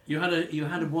 You had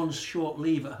a one short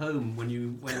leave at home when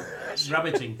you went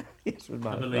rabbiting. Yes, with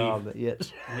my I believe. father,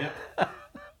 yes. Yep.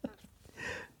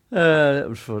 That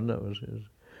was fun, that was it.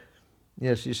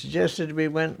 Yes, he suggested we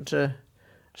went to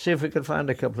see if we could find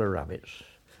a couple of rabbits.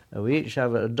 And we each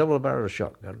have a double-barrel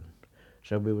shotgun.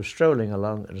 So we were strolling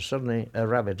along and suddenly a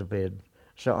rabbit appeared.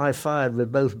 So I fired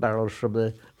with both barrels from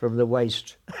the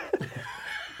waist.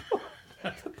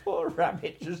 The poor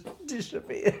rabbit just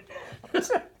disappeared.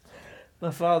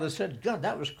 My father said, God,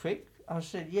 that was quick. I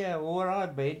said, yeah, well, where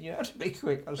I've been, you had to be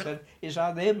quick. I said, is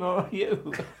either him or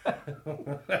you?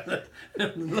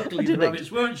 Luckily the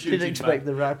rabbits weren't shooting Didn't expect back.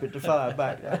 the rabbit to fire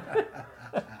back.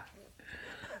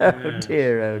 Oh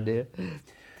dear, oh dear.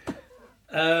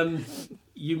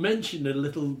 You mentioned a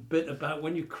little bit about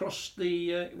when you crossed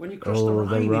the Oh,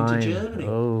 the Rhine into Germany.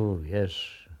 Oh, yes.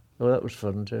 Oh, that was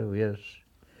fun too, yes.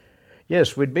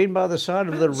 Yes, we'd been by the side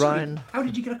of the Rhine. How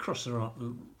did you get across the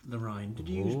Rhine? Did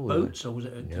you use Oh, boats or was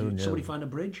it? no. Somebody find a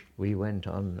bridge? We went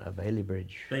on a Bailey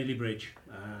Bridge. Bailey Bridge.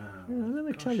 Let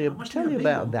me Gosh, tell that you must have been a big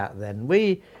about one. that then.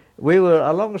 We were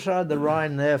alongside the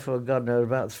Rhine there for, God knows,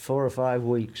 about 4 or 5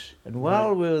 weeks. And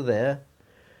while we were there,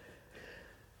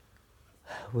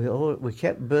 we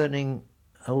kept burning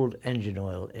old engine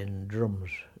oil in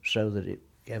drums so that it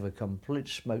gave a complete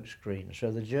smoke screen,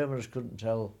 so the Germans couldn't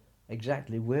tell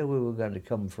exactly where we were going to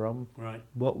come from, Right.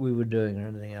 what we were doing or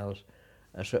anything else.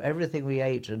 So everything we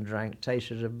ate and drank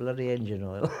tasted of bloody engine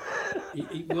oil.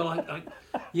 Well,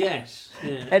 yes.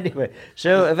 Yeah. Anyway,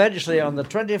 so eventually on the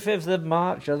 25th of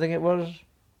March, I think it was,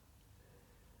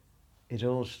 it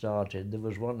all started. There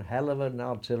was one hell of an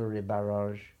artillery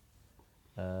barrage,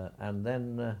 and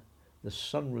then the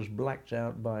sun was blacked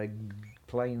out by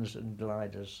planes and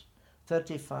gliders.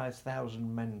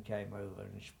 35,000 men came over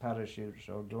in parachutes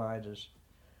or gliders,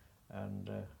 and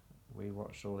we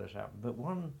watched all this happen. But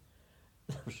one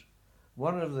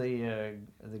of the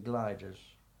gliders,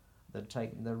 they'd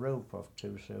taken the rope off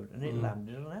too soon, and it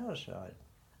landed on our side.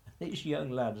 These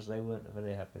young lads, they weren't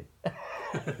very happy.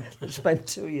 They spent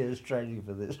 2 years training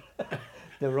for this.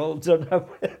 They were all done up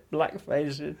with black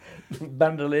faces,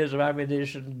 bandoliers of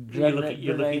ammunition, grenades,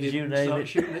 you name it.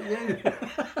 Shooting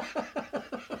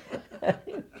at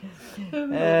you.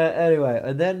 Anyway,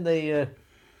 and then the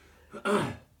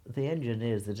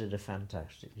engineers, they did a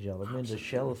fantastic job. I mean, the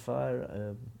shell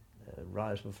fire,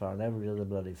 rifle fire, and every other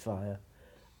bloody fire,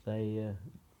 they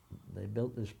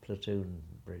built this platoon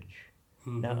bridge.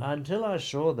 Mm-hmm. Now, until I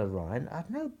saw the Rhine, I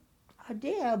had no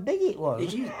idea how big it was.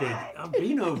 It is big. I've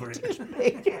been over it. It's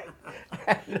big.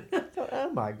 I thought, oh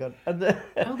my God. And a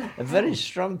very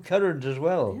strong current as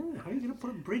well. Yeah, how are you going to put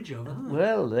a bridge over that?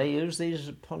 Well, they use these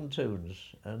pontoons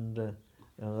and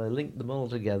they link them all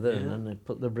together and then they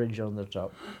put the bridge on the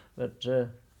top. But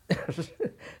as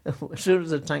soon as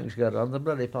the tanks got on, the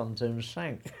bloody pontoons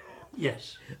sank.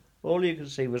 Yes. All you could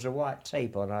see was a white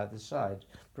tape on either side.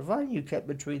 Providing you kept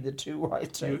between the two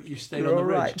white tapes, You stayed you're on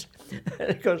the all bridge. right.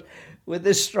 Because with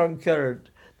this strong current,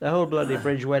 the whole bloody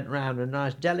bridge went round a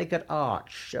nice delicate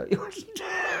arch. So it wasn't,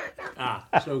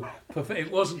 So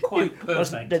it wasn't quite wasn't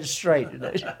perfect. dead straight. You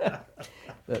know?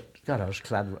 But God, I was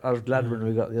glad when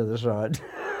we got the other side.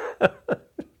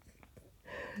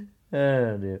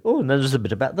 Oh dear. Oh, and then there's a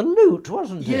bit about the loot,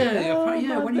 wasn't it? Yeah.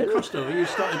 Oh, When you crossed over, you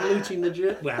started looting the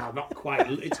journey. Well, not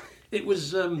quite. It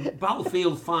was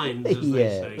battlefield finds, as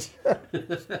they say.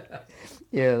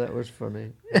 Yeah, that was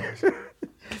funny.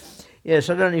 Yes,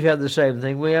 I don't know if you had the same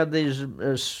thing. We had these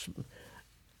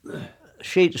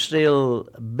sheet steel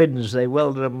bins. They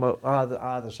welded them up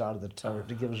either side of the turret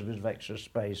to give us a bit of extra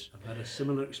space. I've had a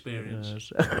similar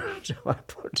experience. So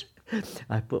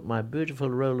I put my beautiful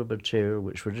roll of material,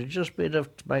 which would have just been enough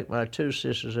to make my two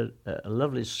sisters a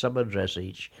lovely summer dress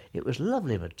each. It was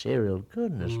lovely material,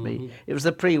 goodness me. It was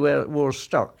the pre-war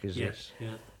stock, you see. Yes,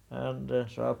 yeah. And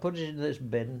so I put it in this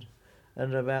bin,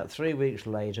 and about 3 weeks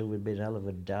later we'd been hell of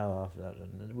a dough after that,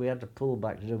 and we had to pull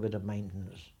back to do a bit of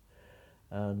maintenance.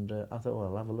 And I thought, well,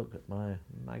 I'll have a look at my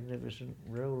magnificent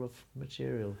roll of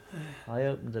material. I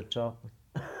opened the top.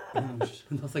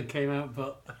 Nothing came out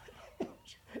but...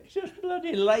 Just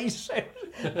bloody lace.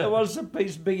 There was a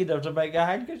piece big enough to make a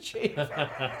handkerchief.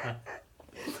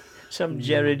 Some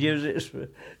Jerry'd use it as a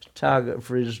target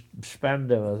for his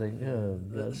Spando, I think. Oh,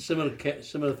 God.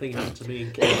 Similar thing happened to me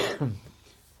in Canada.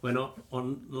 When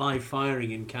on live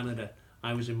firing in Canada,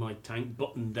 I was in my tank,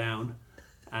 buttoned down,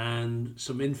 and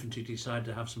some infantry decided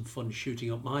to have some fun shooting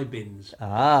up my bins.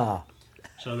 Ah.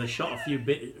 So they shot a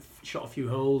few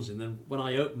holes in them. When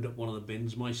I opened up one of the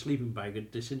bins, my sleeping bag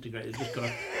had disintegrated.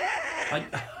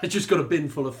 I just got a bin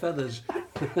full of feathers.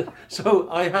 So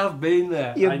I have been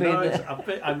there. You've been there.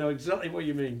 I know exactly what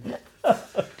you mean.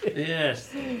 Yes,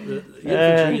 the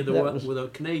infantry with a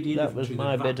Canadian that infantry. was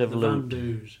my bit of the loot.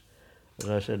 Vandus. But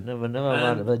I said, never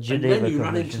mind of a And Geneva then you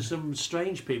ran Convention. into some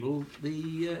strange people,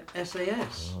 the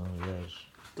SAS. Oh, yes.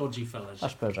 Dodgy fellas. I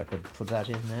suppose I could put that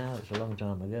in now. It's a long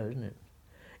time ago, isn't it?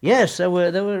 Yes, they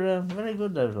were very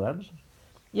good, those lads.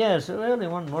 Yeah, so early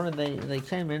one morning they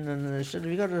came in and they said, have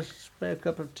you got a spare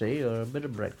cup of tea or a bit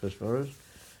of breakfast for us?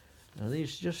 And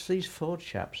these four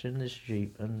chaps in this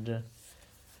jeep, and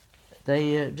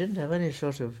they didn't have any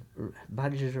sort of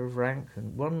badges of rank,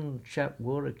 and one chap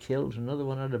wore a kilt, another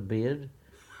one had a beard.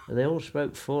 They all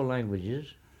spoke 4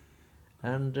 languages,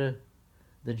 and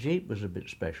the jeep was a bit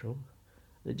special.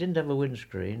 It didn't have a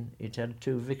windscreen. It had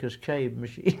 2 Vickers Cave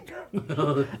machine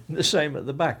guns, the same at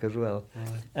the back as well.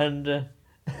 Right. And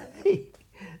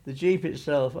the jeep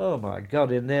itself, oh my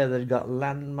God, in there they'd got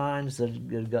landmines,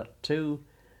 they'd got two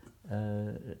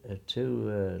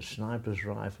sniper's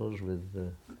rifles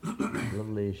with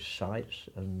lovely sights,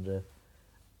 and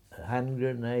hand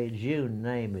grenades, you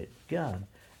name it, God.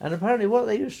 And apparently what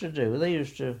they used to do, they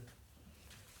used to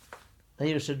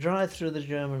drive through the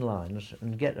German lines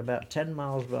and get about 10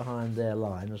 miles behind their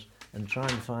lines and try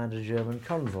and find a German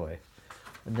convoy,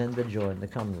 and then they join the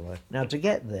convoy. Now to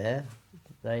get there,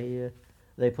 they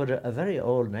put a very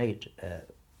ornate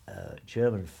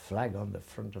German flag on the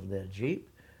front of their jeep,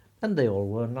 and they all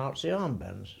wore Nazi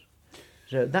armbands.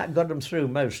 So that got them through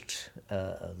most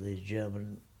of the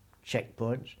German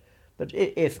checkpoints. But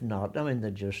if not, I mean,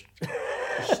 they just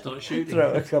start shooting.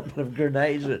 Throw a couple of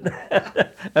grenades and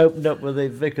opened up with the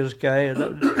Vickers K.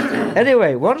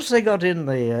 Anyway, once they got in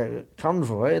the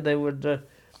convoy, they would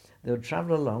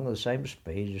travel along at the same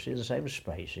speed, you see, the same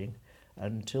spacing,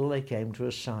 until they came to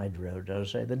a side road. I would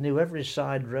say they knew every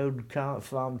side road,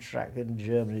 farm track in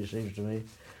Germany, it seems to me.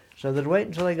 So they'd wait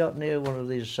until they got near one of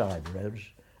these side roads,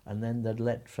 and then they'd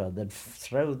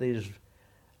throw these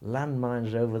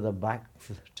landmines over the back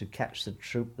to catch the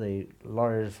troop the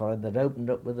lorries followed. They'd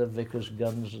opened up with the Vickers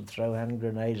guns and throw hand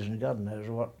grenades and God knows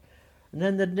what. And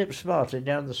then they'd nip smartly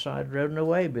down the side road and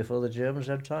away before the Germans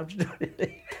had time to do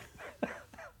anything.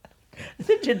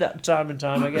 They did that time and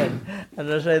time again.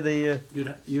 And I say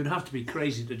You'd have to be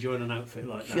crazy to join an outfit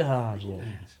like that. God, yes.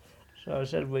 So I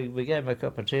said we gave him a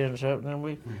cup of tea and so, and then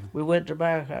we went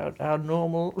about our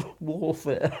normal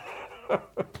warfare.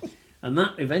 And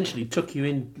that eventually took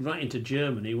you right into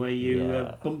Germany, where you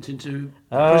bumped into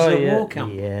Oh, prisoner of war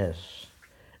camp. Yes.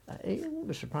 I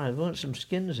was surprised there weren't some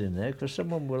skins in there because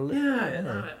someone will.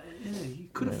 Yeah, you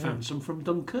could have found some from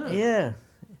Dunkirk. Yeah.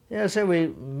 Yeah, so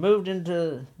we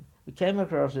came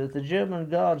across it. The German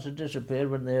guards had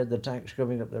disappeared when they heard the tanks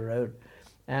coming up the road.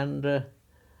 And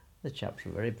the chaps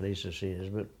were very pleased to see us,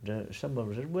 but some of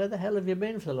them said, "Where the hell have you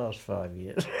been for the last 5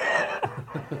 years?"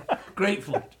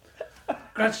 Grateful.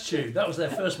 Gratitude. That was their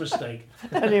first mistake.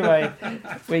 Anyway,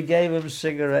 we gave them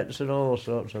cigarettes and all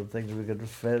sorts of things. We could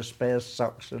spare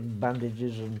socks and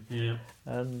bandages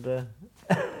and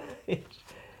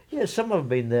yeah, some have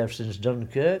been there since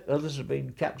Dunkirk. Others have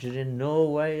been captured in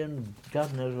Norway and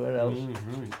God knows where else.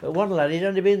 But one lad, he'd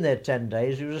only been there 10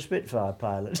 days. He was a Spitfire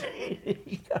pilot.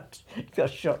 He got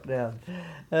shot down.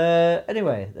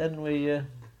 Anyway, then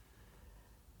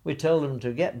we told them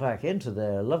to get back into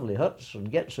their lovely huts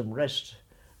and get some rest,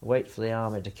 wait for the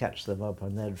army to catch them up,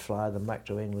 and they'd fly them back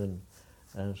to England.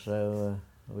 And so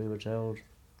we were told,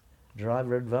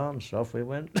 driver advance, off we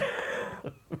went.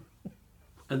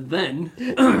 And then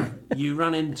you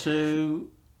ran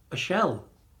into a shell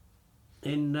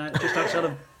in just outside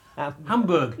of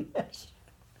Hamburg. Yes.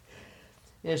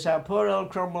 Yes, our poor old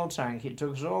Cromwell tank. It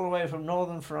took us all the way from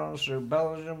northern France through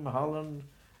Belgium, Holland,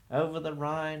 over the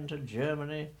Rhine to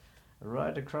Germany,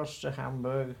 right across to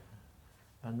Hamburg,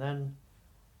 and then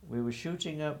we were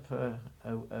shooting up a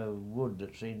wood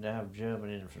that seemed to have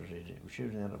German infantry. We were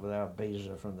shooting that up with our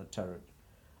Beezer from the turret,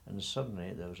 and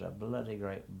suddenly there was a bloody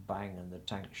great bang and the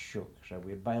tank shook, so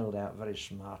we bailed out very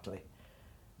smartly.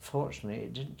 Fortunately,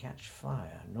 it didn't catch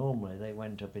fire. Normally they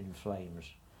went up in flames,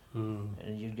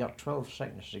 and you'd got 12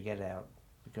 seconds to get out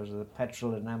because of the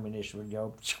petrol and ammunition would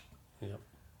go. Yep.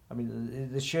 I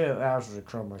mean, ours was a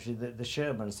Cromwell. The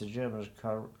Shermans, the Germans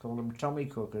called them Tommy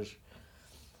Cookers.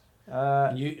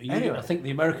 Anyway. I think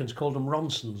the Americans called them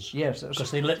Ronsons. Yes,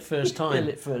 because they lit first time. They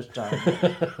lit first time.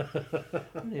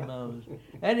 Pretty marvellous.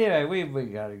 Anyway, we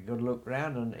got a good look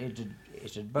round, and it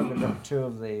had buggered up 2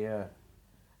 of the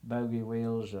bogey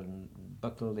wheels and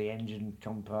buckled the engine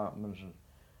compartments,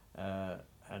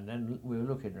 and then we were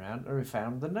looking round, and we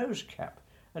found the nose cap.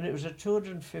 And it was a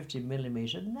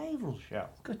 250mm naval shell.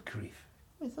 Good grief.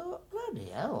 We thought, bloody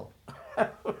hell.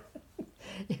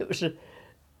 It was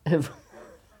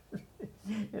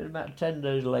about 10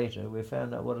 days later we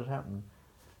found out what had happened.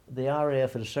 The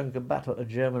RAF had sunk a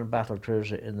German battle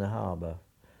cruiser in the harbour,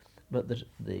 but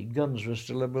the guns were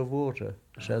still above water,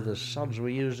 so the sods were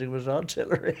using was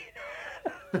artillery.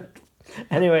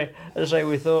 Anyway, as I say,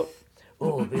 we thought,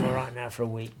 we'll be all right now for a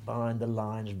week behind the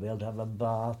lines, be able to have a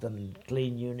bath and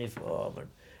clean uniform and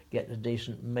get a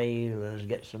decent meal and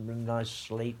get some nice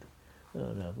sleep.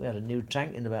 Oh no, we had a new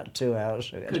tank in about 2 hours.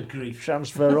 So we had Good to grief.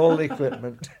 transfer all the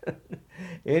equipment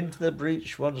into the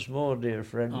breach once more, dear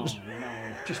friends. Oh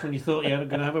no, just when you thought you were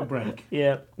going to have a break.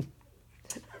 Yeah.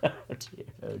 Oh dear,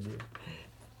 oh dear.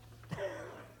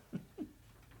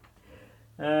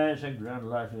 It's a grand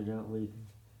life, don't we?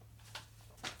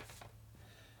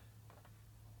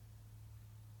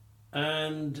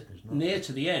 And near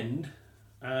to the end,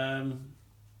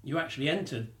 you actually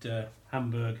entered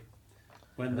Hamburg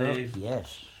when they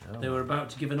were about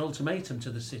to give an ultimatum to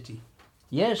the city.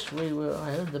 Yes, we were.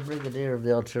 I heard the brigadier of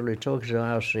the artillery talking to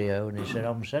our CO, and he said,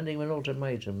 "I'm sending them an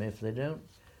ultimatum. If they don't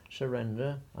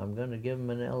surrender, I'm going to give them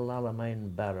an El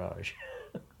Alamein barrage."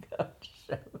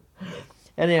 So,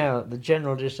 anyhow, the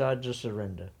general decided to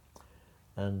surrender.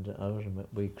 And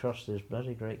we crossed this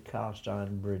bloody great cast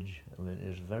iron bridge. I mean, it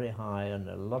was very high and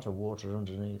a lot of water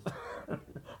underneath.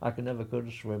 I never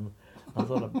could swim. I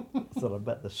thought I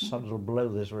bet the suns will blow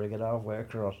this when I get halfway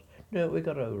across. No, we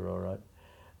got over all right.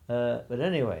 But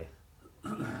anyway,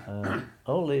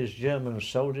 all these German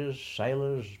soldiers,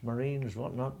 sailors, marines,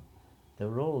 whatnot, they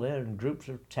were all there in groups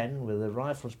of 10 with their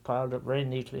rifles piled up very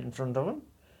neatly in front of them.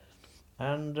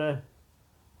 And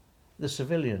the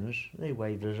civilians, they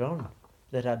waved us on.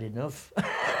 They'd had enough.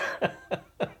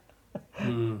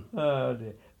 Oh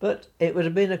dear. But it would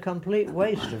have been a complete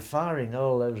waste of firing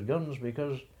all those guns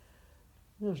because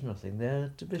there was nothing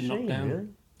there to be seen, really.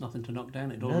 Nothing to knock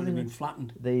down. It'd already been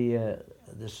flattened. There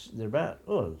are about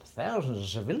thousands of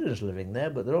civilians living there,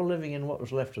 but they're all living in what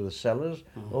was left of the cellars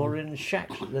or in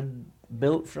shacks that they'd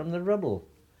built from the rubble.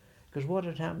 Because what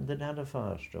had happened, they'd had a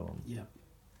firestorm. Yeah.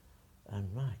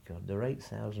 And my God, there were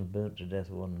 8,000 burnt to death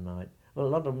one night. Well, a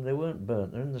lot of them, they weren't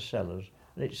burnt, they're in the cellars.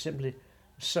 And it simply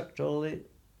sucked all the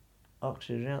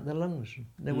oxygen out their lungs.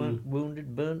 They weren't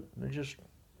wounded, burnt, they just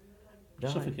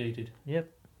died. Suffocated.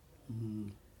 Yep.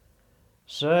 Mm.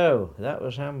 So, that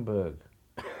was Hamburg.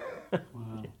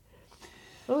 Wow.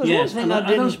 Oh, there's Yes, one and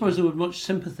thing I don't suppose there was much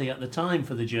sympathy at the time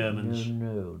for the Germans.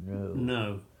 No.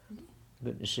 No.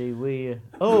 But you see,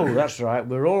 oh, that's right,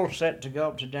 we're all set to go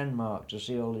up to Denmark to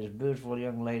see all these beautiful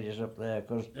young ladies up there,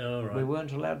 because All right. we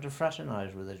weren't allowed to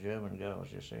fraternise with the German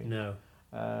girls, you see. No.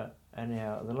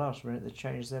 Anyhow, at the last minute they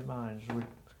changed their minds.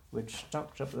 We'd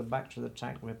stocked up the backs of the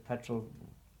tank with petrol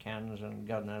cans and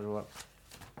God knows what.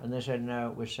 And they said,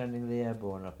 no, we're sending the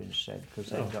airborne up instead,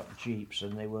 because they've got jeeps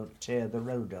and they won't tear the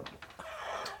road up.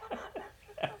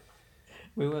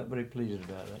 We weren't very pleased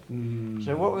about that.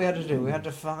 So what we had to do, we had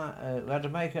to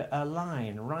make a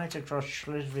line right across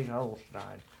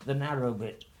Schleswig-Holstein, the narrow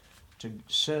bit, to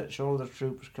search all the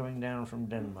troops coming down from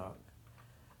Denmark.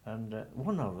 And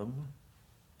one of them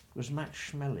was Max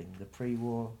Schmeling, the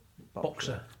pre-war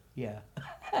boxer. Yeah.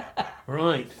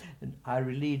 Right. And I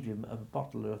relieved him of a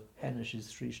bottle of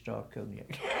Hennessy's 3-star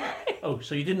cognac. Oh,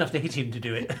 so you didn't have to hit him to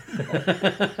do it.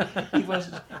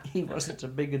 He wasn't so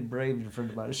big and brave in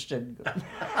front of my Sten gun.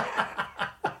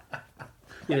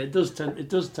 Yeah, it does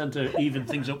tend to even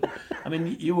things up. I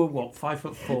mean, you were what,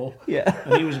 5'4", Yeah.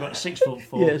 and he was about 6'4".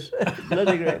 Yes.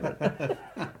 Bloody great man.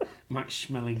 Max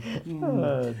Schmeling.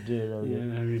 Oh dear, oh Yeah,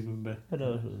 dear. I remember. I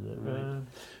know, right.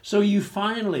 So you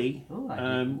finally, Oh, I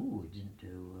didn't, we didn't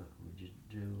do.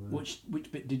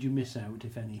 which bit did you miss out,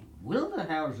 if any?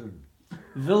 Wilderhausen.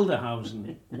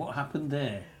 Wildeshausen. What happened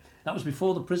there? That was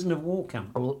before the prison of war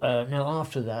camp. Well, no,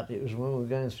 after that, it was when we were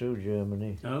going through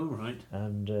Germany. Oh, right.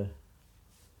 And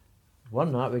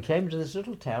one night we came to this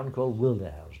little town called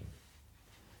Wildeshausen.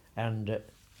 And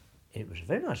it was a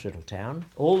very nice little town.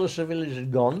 All the civilians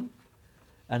had gone.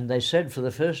 And they said for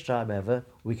the first time ever,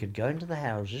 we could go into the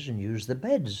houses and use the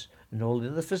beds and all the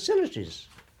other facilities.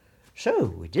 So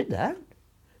we did that.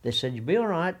 They said, you'll be all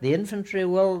right. The infantry are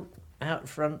well out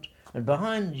front. And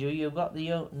behind you, you've got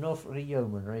the Norfolk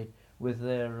Yeomanry with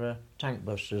their tank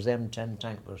busters, the M10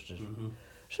 tank busters. Mm-hmm.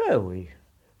 So we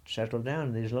settled down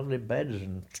in these lovely beds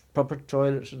and proper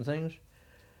toilets and things.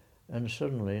 And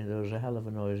suddenly there was a hell of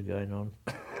a noise going on.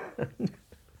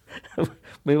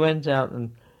 We went out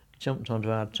and jumped onto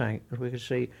our tank. We could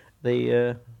see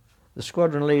the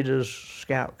squadron leader's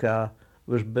scout car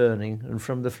was burning, and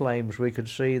from the flames we could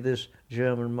see this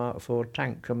German Mark IV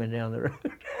tank coming down the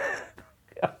road.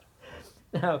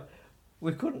 Now,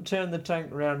 we couldn't turn the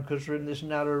tank around because we're in this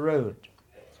narrow road.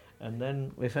 And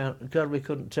then we found, God, we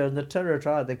couldn't turn the turret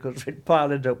either because we'd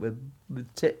piled it up with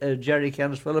jerry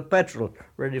cans full of petrol,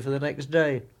 ready for the next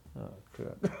day. Oh,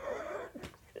 crap.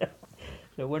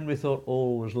 So when we thought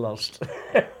all was lost,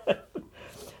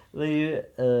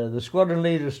 the squadron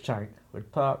leader's tank was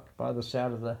parked by the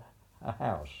side of a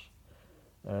house.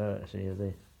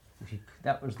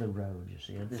 That was the road, you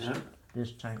see.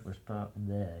 This tank was parked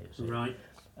there, you see. Right.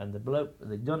 And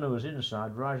the gunner was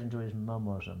inside, writing to his mum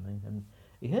or something, and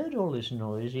he heard all this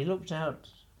noise. He looked out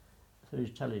through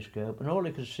his telescope, and all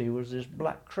he could see was this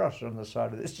black cross on the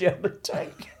side of this German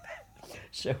tank.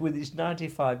 So with his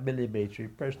 95mm, he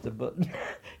pressed the button.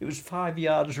 It was 5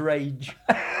 yards range.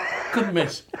 Couldn't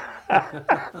miss.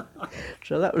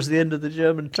 So that was the end of the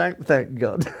German tank, thank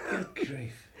God. Good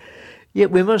grief. Yet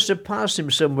we must have passed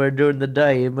him somewhere during the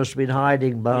day. He must have been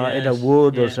hiding in a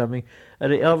wood or something.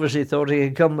 And he obviously thought he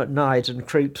could come at night and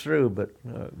creep through, but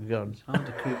oh God. It's hard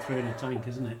to creep through in a tank,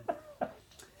 isn't it?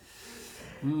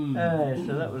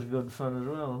 So that was good fun as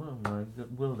well. Oh my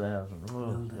God, Wildeshausen.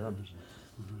 Oh God.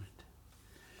 Right.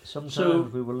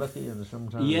 Sometimes we were lucky and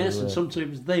sometimes Yes, we were. and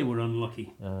sometimes they were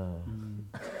unlucky.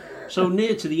 So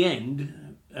near to the end,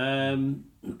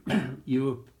 you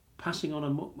were passing on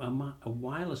a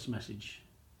wireless message,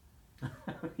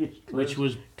 which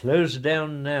was Closed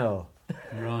down now.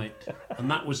 right, and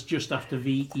that was just after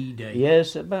VE Day.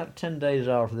 Yes, about 10 days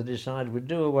after they decided we'd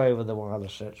do away with the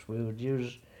wireless sets. We would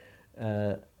use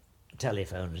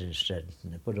telephones instead.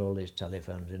 And they put all these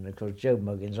telephones in. Of course, Joe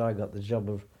Muggins, I got the job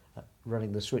of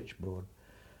running the switchboard.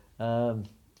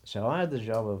 So I had the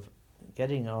job of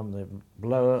getting on the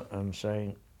blower and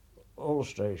saying, all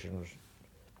stations,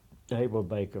 Abel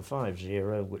Baker 50,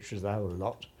 which is the whole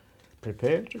lot,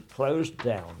 prepare to close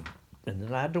down. And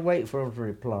then I had to wait for them to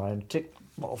reply and tick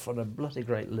off on a bloody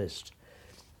great list.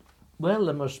 Well,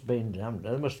 there must have been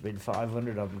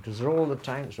 500 of them, because they're all the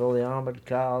tanks, all the armoured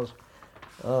cars.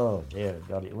 Oh dear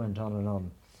God, it went on and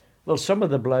on. Well, some of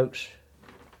the blokes,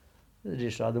 they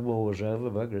decided the war was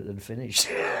over, bugger it, they'd finished.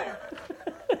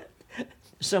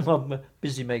 Some of them are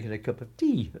busy making a cup of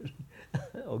tea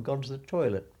or gone to the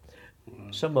toilet.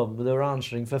 Some of them, they were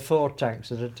answering for 4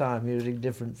 tanks at a time using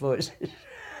different voices.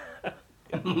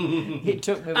 It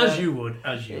took me As about, you would.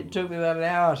 it took me about an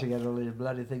hour to get all these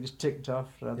bloody things ticked off.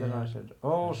 So then I Yeah. said,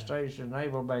 all station,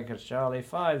 Naval Bakers Charlie,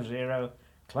 50,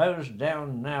 closed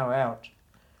down, now out.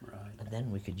 Right. And then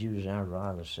we could use our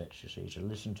wireless sets, you see, to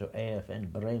listen to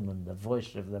AFN Bremen, the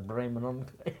voice of the Bremen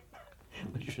Enclave,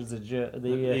 which was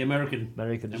The American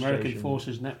American station.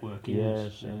 Forces Network.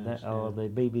 Yes, and yes, or the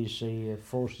BBC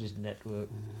Forces Network.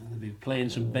 They'd be playing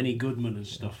some Benny Goodman and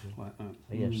stuff like that.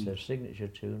 Yes, Mm. their signature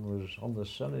tune was On the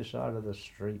Sunny Side of the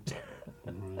Street.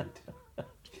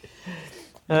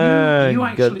 Right. You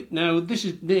actually now this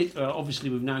is obviously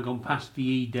we've now gone past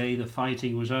VE Day. The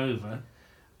fighting was over,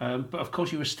 but of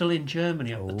course you were still in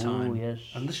Germany at the time. Oh, yes.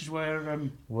 And this is where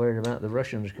Worried about the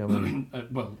Russians coming.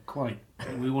 well, quite.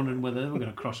 We wondered whether they were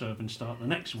going to cross over and start the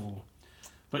next war.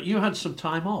 But you had some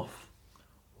time off,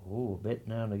 Oh, a bit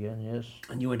now and again, yes.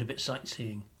 and you went a bit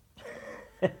sightseeing.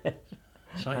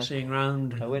 Sightseeing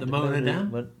round I went the to Mona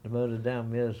Dam. Went to Mona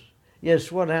Dam, yes.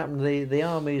 Yes, what happened, the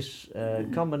armies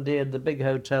commandeered the big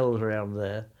hotels around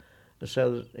there,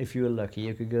 so that if you were lucky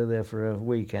you could go there for a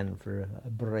weekend, for a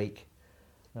break.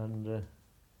 And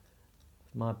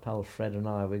my pal Fred and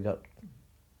I, we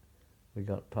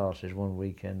got passes one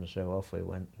weekend, so off we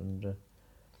went, and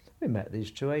we met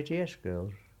these 2 ATS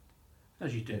girls,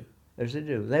 As you do. as they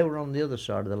do. They were on the other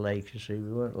side of the lake, you see,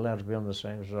 we weren't allowed to be on the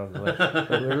same side of the lake, but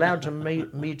we were allowed to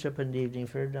meet up in the evening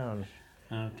for a dance.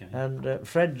 Okay. And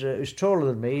Fred, who's taller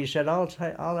than me, he said, I'll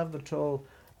have the tall,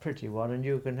 pretty one, and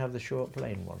you can have the short,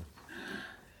 plain one.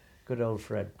 Good old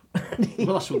Fred.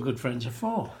 Well, that's what good friends are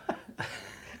for.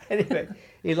 Anyway,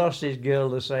 he lost his girl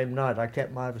the same night. I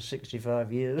kept mine for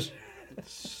 65 years.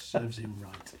 Serves him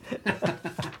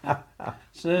right.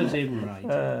 Serves him right.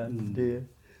 Mm. Dear.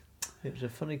 It was a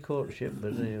funny courtship,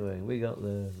 but anyway, we got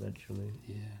there eventually.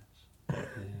 Yes.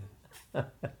 Yeah.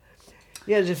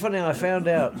 Yeah, it's funny, I found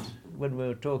out when we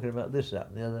were talking about this, that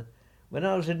and the other, when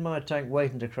I was in my tank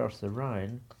waiting to cross the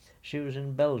Rhine, she was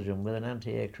in Belgium with an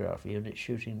anti-aircraft unit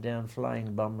shooting down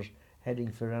flying bombs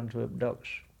heading for Antwerp docks.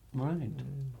 Right.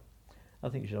 I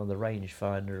think she's on the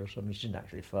rangefinder or something. She didn't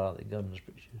actually fire the guns,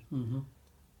 but she's... Mm-hmm.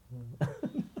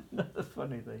 Another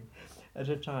funny thing, at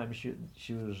a time she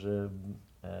was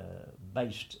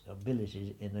based or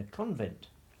billeted in a convent.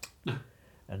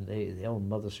 And the old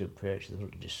Mother Superior, she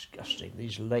thought, disgusting,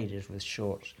 these ladies with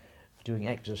shorts doing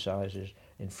exercises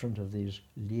in front of these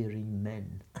leering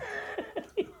men.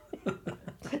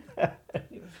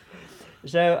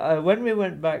 So when we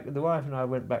went back, the wife and I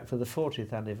went back for the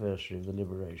 40th anniversary of the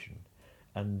liberation,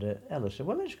 and Ella said,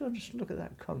 well, let's go and just look at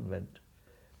that convent,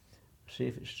 see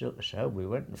if it's still... So we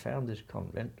went and found this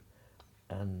convent,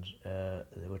 and there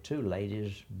were 2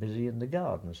 ladies busy in the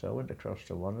garden, so I went across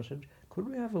to one and said, could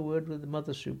we have a word with the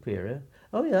Mother Superior?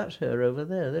 Oh yeah, that's her over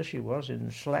there. There she was in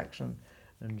slacks and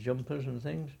jumpers and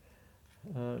things.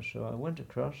 So I went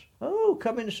across. Oh,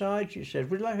 come inside, she said.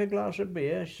 Would you like a glass of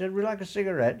beer? She said, would you like a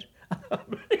cigarette?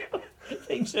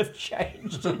 Things have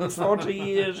changed in 40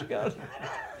 years, God.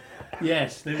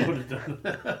 Yes, they would have done.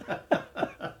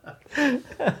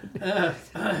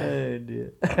 Oh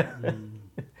dear.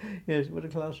 Yes, would a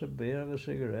glass of beer, have a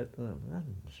cigarette? Oh, man,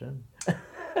 son.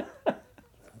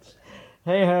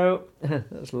 Hey ho,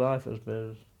 that's life, I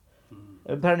suppose.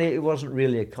 Apparently, it wasn't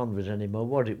really a convent anymore.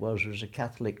 What it was a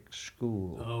Catholic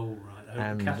school. Oh, right. A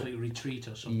And- Catholic retreat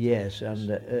or something. Yes,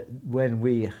 and when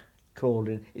we called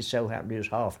in, it so happened it was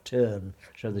half term,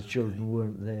 so the children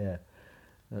weren't there.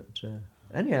 But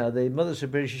anyhow, the Mother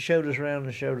Superior, she showed us around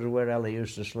and showed us where Ellie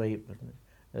used to sleep.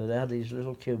 And, they had these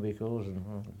little cubicles, and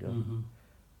oh God. Mm-hmm.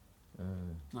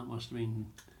 That must have been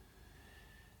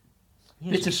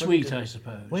Yes, bittersweet, I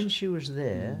suppose. when she was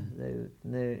there, there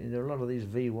were a lot of these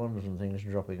V1s and things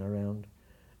dropping around,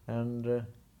 and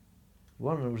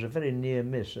one of them was a very near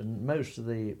miss, and most of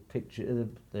the picture,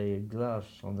 the glass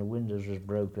on the windows was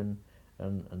broken,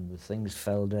 and the things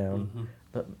fell down. Mhm.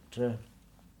 But the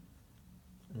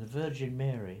Virgin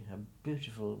Mary, a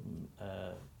beautiful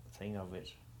thing of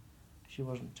it, she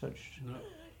wasn't touched. No,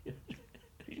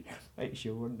 Makes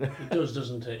you wonder. it does,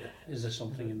 doesn't it? Is there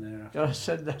something in there? I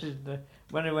said that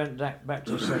when I went back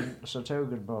to St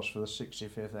Augenbos for the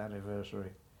 65th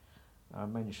anniversary. I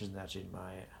mentioned that in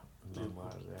my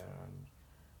memoirs there. And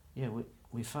yeah,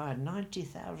 we fired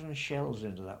 90,000 shells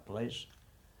into that place,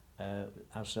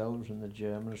 ourselves and the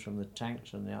Germans, from the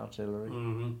tanks and the artillery,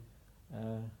 Mm-hmm.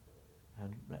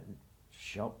 and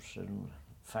shops and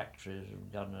factories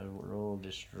and gunners were all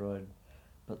destroyed,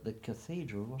 but the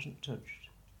cathedral wasn't touched.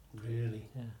 Really?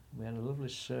 Yeah, we had a lovely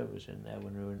service in there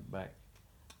when we went back.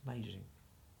 Amazing.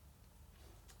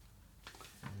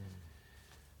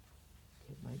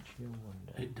 It makes you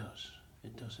wonder. It does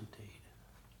indeed.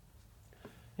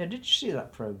 Yeah, did you see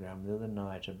that programme the other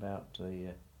night about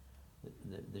the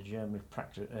German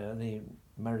the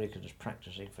Americans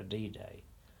practising for D-Day?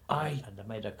 And they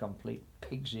made a complete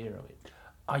pig's ear of it.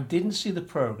 I didn't see the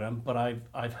programme, but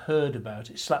I've heard about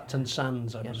it. Slapton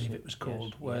Sands, I Yes, believe it was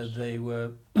called, yes, where yes. they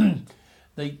were.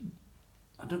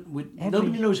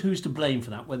 Nobody knows who's to blame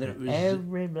for that. Whether it was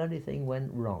Every bloody thing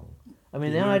went wrong. I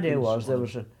mean, the the idea Americans was there or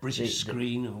was the a British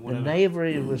screen or the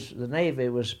whatever. Navy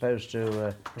was supposed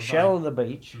to shell the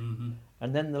beach,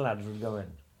 and then the lads would go in.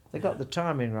 They got the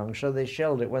timing wrong, so they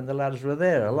shelled it when the lads were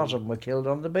there. A lot of them were killed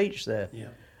on the beach there. Yeah.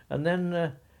 And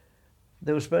then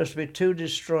there were supposed to be 2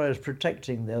 destroyers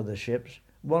protecting the other ships.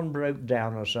 One broke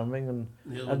down or something, and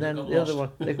then the other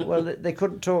one. They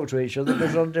couldn't talk to each other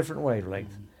because on a different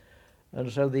wavelength.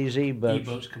 And so these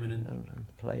E-boats coming in and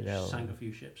played out. sank a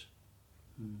few ships.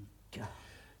 God.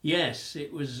 Yes,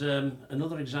 it was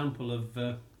another example of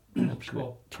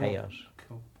Chaos.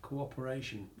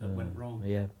 cooperation that went wrong.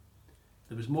 Yeah.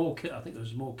 There was more. I think there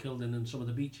was more killed in some of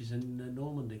the beaches in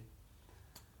Normandy.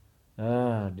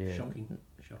 Ah, dear. Shocking.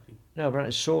 No, but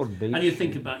it's Sword Beach. And you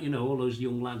think about, all those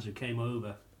young lads who came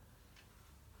over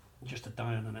just to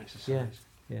die on an exercise.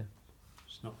 Yeah.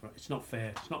 It's not fair.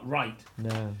 It's not right.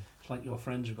 No. It's like your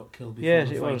friends who got killed before Yes,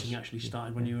 the it fighting was. actually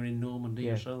started when you were in Normandy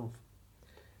Yeah. yourself.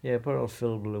 Yeah, poor old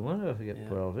Phil Bloom. I'll never forget Yeah.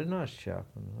 poor old. He's a nice chap.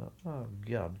 And I thought, oh,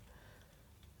 God.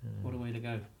 What a way to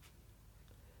go.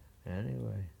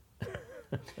 Anyway.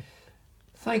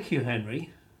 Thank you,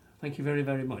 Henry. Thank you very,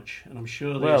 very much. And I'm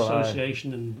sure the Well,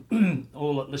 association and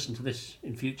all that listen to this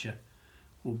in future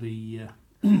will be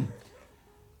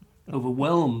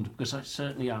overwhelmed, because I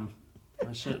certainly am.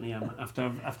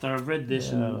 After I've read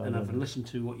this and I've listened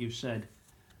to what you've said.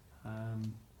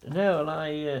 No, and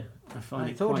I find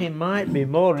it thought quite he might be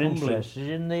more humbling. interested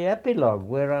in the epilogue,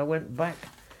 where I went back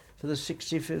for the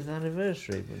 65th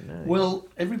anniversary. But no. Well,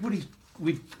 everybody,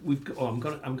 we've got. Oh,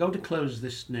 I'm going to close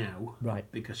this now, Right.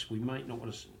 Because we might not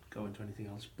want to go into anything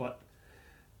else. But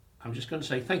I'm just going to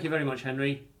say thank you very much,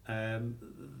 Henry.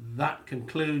 That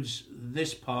concludes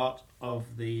this part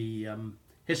of the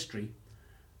history,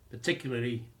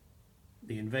 particularly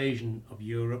the invasion of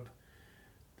Europe,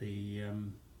 the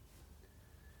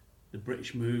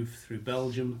British move through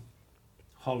Belgium,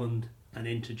 Holland, and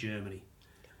into Germany.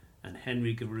 And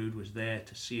Henry Garud was there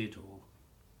to see it all.